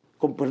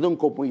 con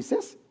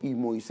Moisés. Y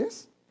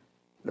Moisés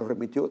los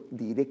remitió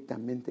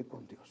directamente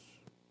con Dios.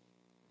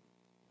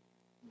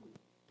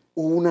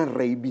 Hubo una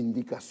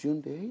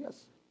reivindicación de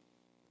ellas.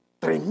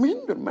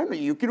 Tremendo, hermano.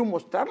 Y yo quiero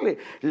mostrarle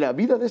la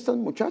vida de estas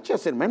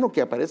muchachas, hermano,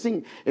 que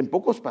aparecen en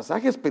pocos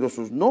pasajes, pero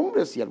sus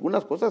nombres y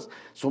algunas cosas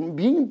son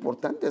bien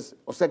importantes.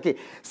 O sea que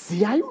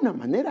si hay una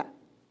manera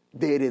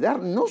de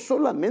heredar, no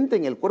solamente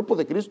en el cuerpo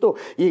de Cristo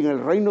y en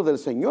el reino del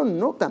Señor,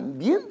 no,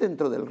 también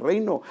dentro del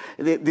reino,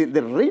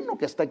 del reino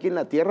que está aquí en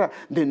la tierra,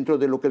 dentro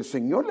de lo que el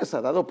Señor les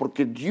ha dado,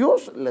 porque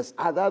Dios les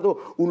ha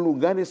dado un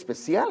lugar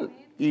especial.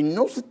 Y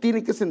no se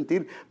tiene que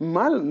sentir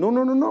mal,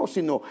 no,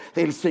 sino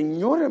el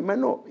Señor,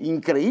 hermano,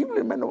 increíble,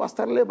 hermano, va a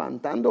estar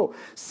levantando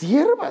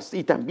siervas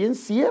y también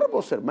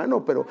siervos,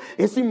 hermano, pero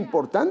es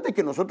importante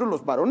que nosotros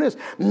los varones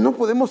no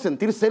podemos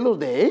sentir celos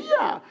de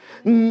ella.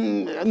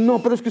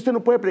 No, pero es que usted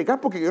no puede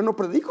predicar porque yo no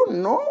predico,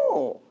 no,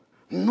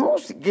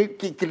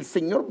 que el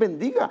Señor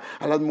bendiga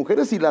a las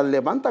mujeres y las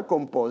levanta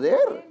con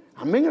poder.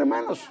 Amén,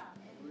 hermanos.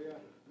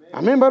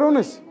 Amén,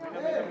 varones.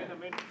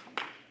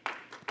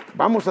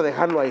 Vamos a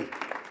dejarlo ahí.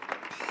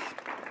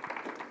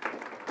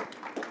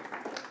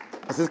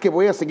 Así es que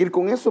voy a seguir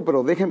con eso,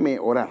 pero déjenme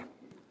orar.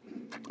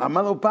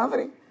 Amado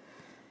Padre,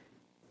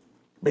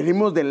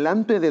 venimos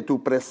delante de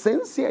tu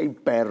presencia y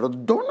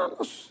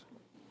perdónanos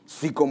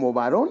si como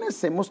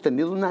varones hemos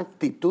tenido una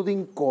actitud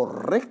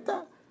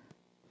incorrecta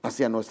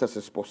hacia nuestras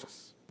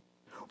esposas,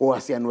 o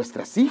hacia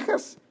nuestras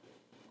hijas,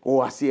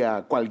 o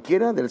hacia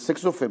cualquiera del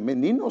sexo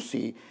femenino,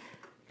 si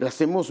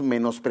las hemos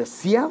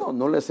menospreciado,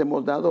 no les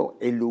hemos dado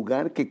el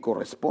lugar que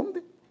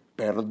corresponde.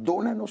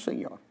 Perdónanos,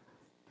 Señor.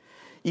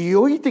 Y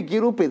hoy te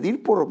quiero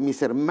pedir por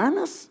mis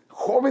hermanas,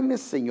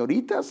 jóvenes,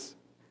 señoritas,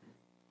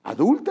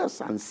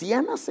 adultas,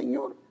 ancianas,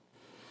 Señor,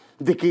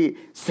 de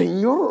que,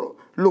 Señor,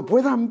 lo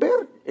puedan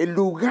ver, el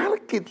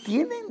lugar que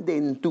tienen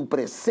en tu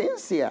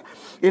presencia,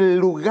 el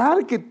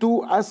lugar que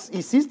tú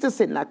hiciste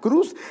en la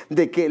cruz,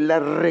 de que la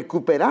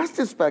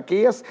recuperaste para que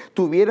ellas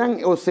tuvieran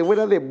o se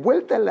fuera de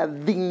vuelta la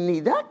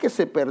dignidad que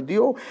se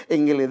perdió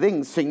en el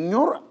Edén.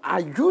 Señor,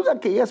 ayuda a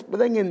que ellas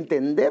puedan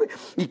entender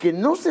y que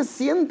no se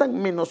sientan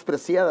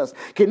menospreciadas,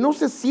 que no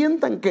se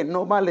sientan que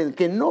no valen,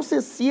 que no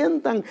se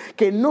sientan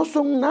que no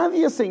son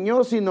nadie,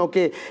 Señor, sino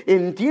que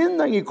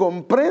entiendan y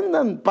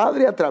comprendan,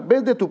 Padre, a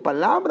través de tu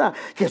palabra,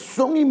 que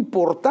son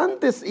importantes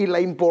y la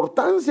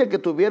importancia que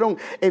tuvieron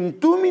en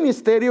tu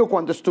ministerio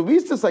cuando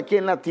estuviste aquí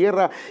en la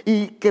tierra,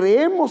 y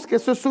creemos que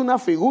eso es una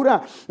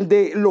figura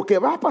de lo que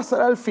va a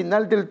pasar al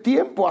final del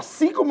tiempo.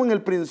 Así como en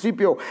el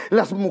principio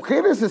las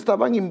mujeres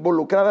estaban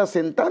involucradas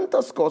en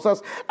tantas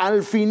cosas,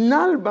 al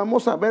final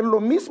vamos a ver lo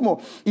mismo,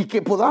 y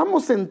que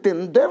podamos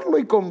entenderlo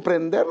y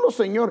comprenderlo,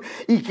 Señor,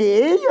 y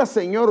que ellas,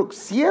 Señor,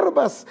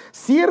 siervas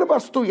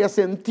tuyas,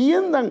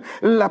 entiendan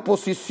la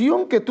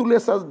posición que tú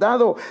les has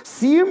dado,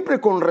 siempre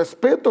con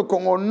respeto,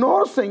 con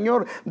honor,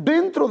 Señor,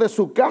 dentro de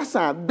su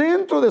casa,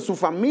 dentro de su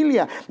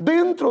familia,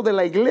 dentro de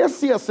la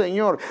iglesia,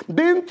 Señor,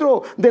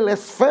 dentro de la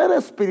esfera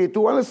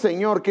espiritual,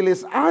 Señor, que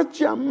les ha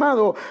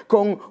llamado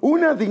con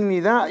una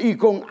dignidad y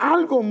con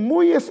algo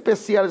muy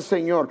especial,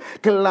 Señor.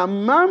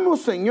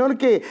 Clamamos, Señor,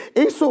 que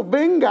eso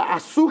venga a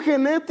su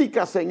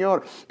genética,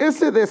 Señor,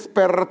 ese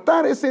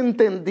despertar, ese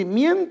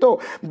entendimiento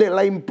de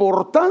la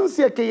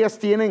importancia que ellas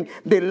tienen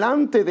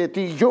delante de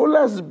ti. Yo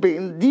las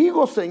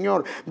bendigo,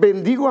 Señor,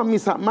 bendigo a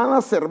mis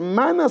amadas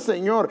hermanas,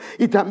 Señor,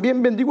 y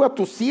también bendigo a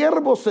tus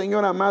siervos,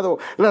 Señor amado.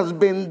 Las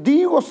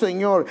bendigo,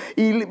 Señor,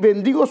 y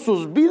bendigo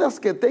sus vidas,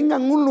 que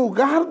tengan un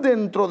lugar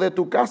dentro de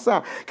tu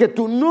casa, que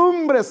tu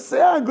nombre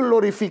sea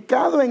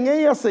glorificado en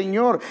ellas,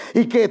 Señor,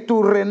 y que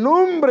tu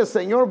renombre,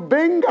 Señor,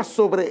 venga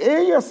sobre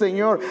ellas,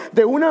 Señor,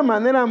 de una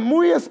manera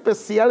muy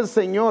especial,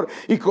 Señor,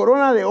 y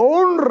corona de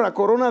honra,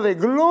 corona de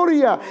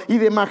gloria y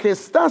de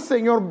majestad,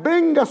 Señor,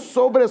 venga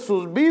sobre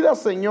sus vidas,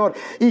 Señor,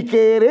 y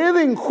que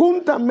hereden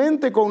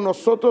juntamente con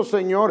nosotros,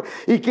 Señor,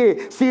 y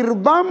que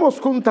sirvamos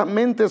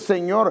juntamente,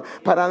 Señor,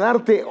 para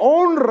darte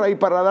honra y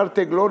para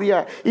darte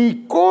gloria.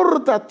 Y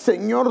corta,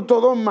 Señor,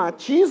 todo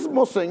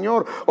machismo,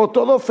 Señor, o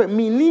todo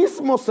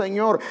feminismo,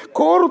 Señor,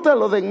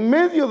 córtalo de en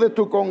medio de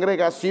tu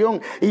congregación,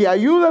 y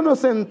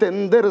ayúdanos a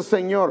entender,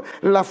 Señor,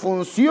 la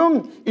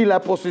función y la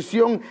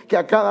posición que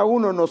a cada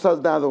uno nos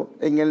has dado,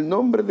 en el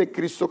nombre de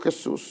Cristo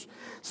Jesús.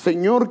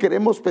 Señor,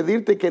 queremos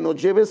pedirte que nos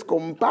lleves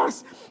con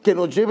paz, que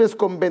nos lleves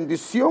con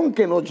bendición,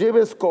 que nos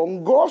lleves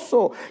con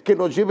gozo, que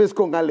nos lleves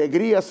con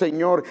alegría,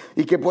 Señor,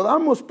 y que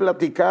podamos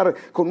platicar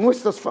con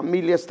nuestras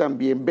familias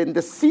también.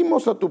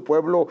 Bendecimos a tu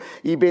pueblo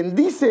y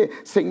bendice,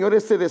 Señor,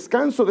 este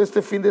descanso de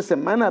este fin de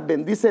semana.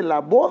 Bendice la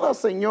boda,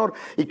 Señor,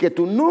 y que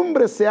tu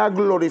nombre sea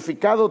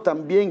glorificado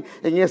también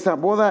en esa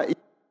boda.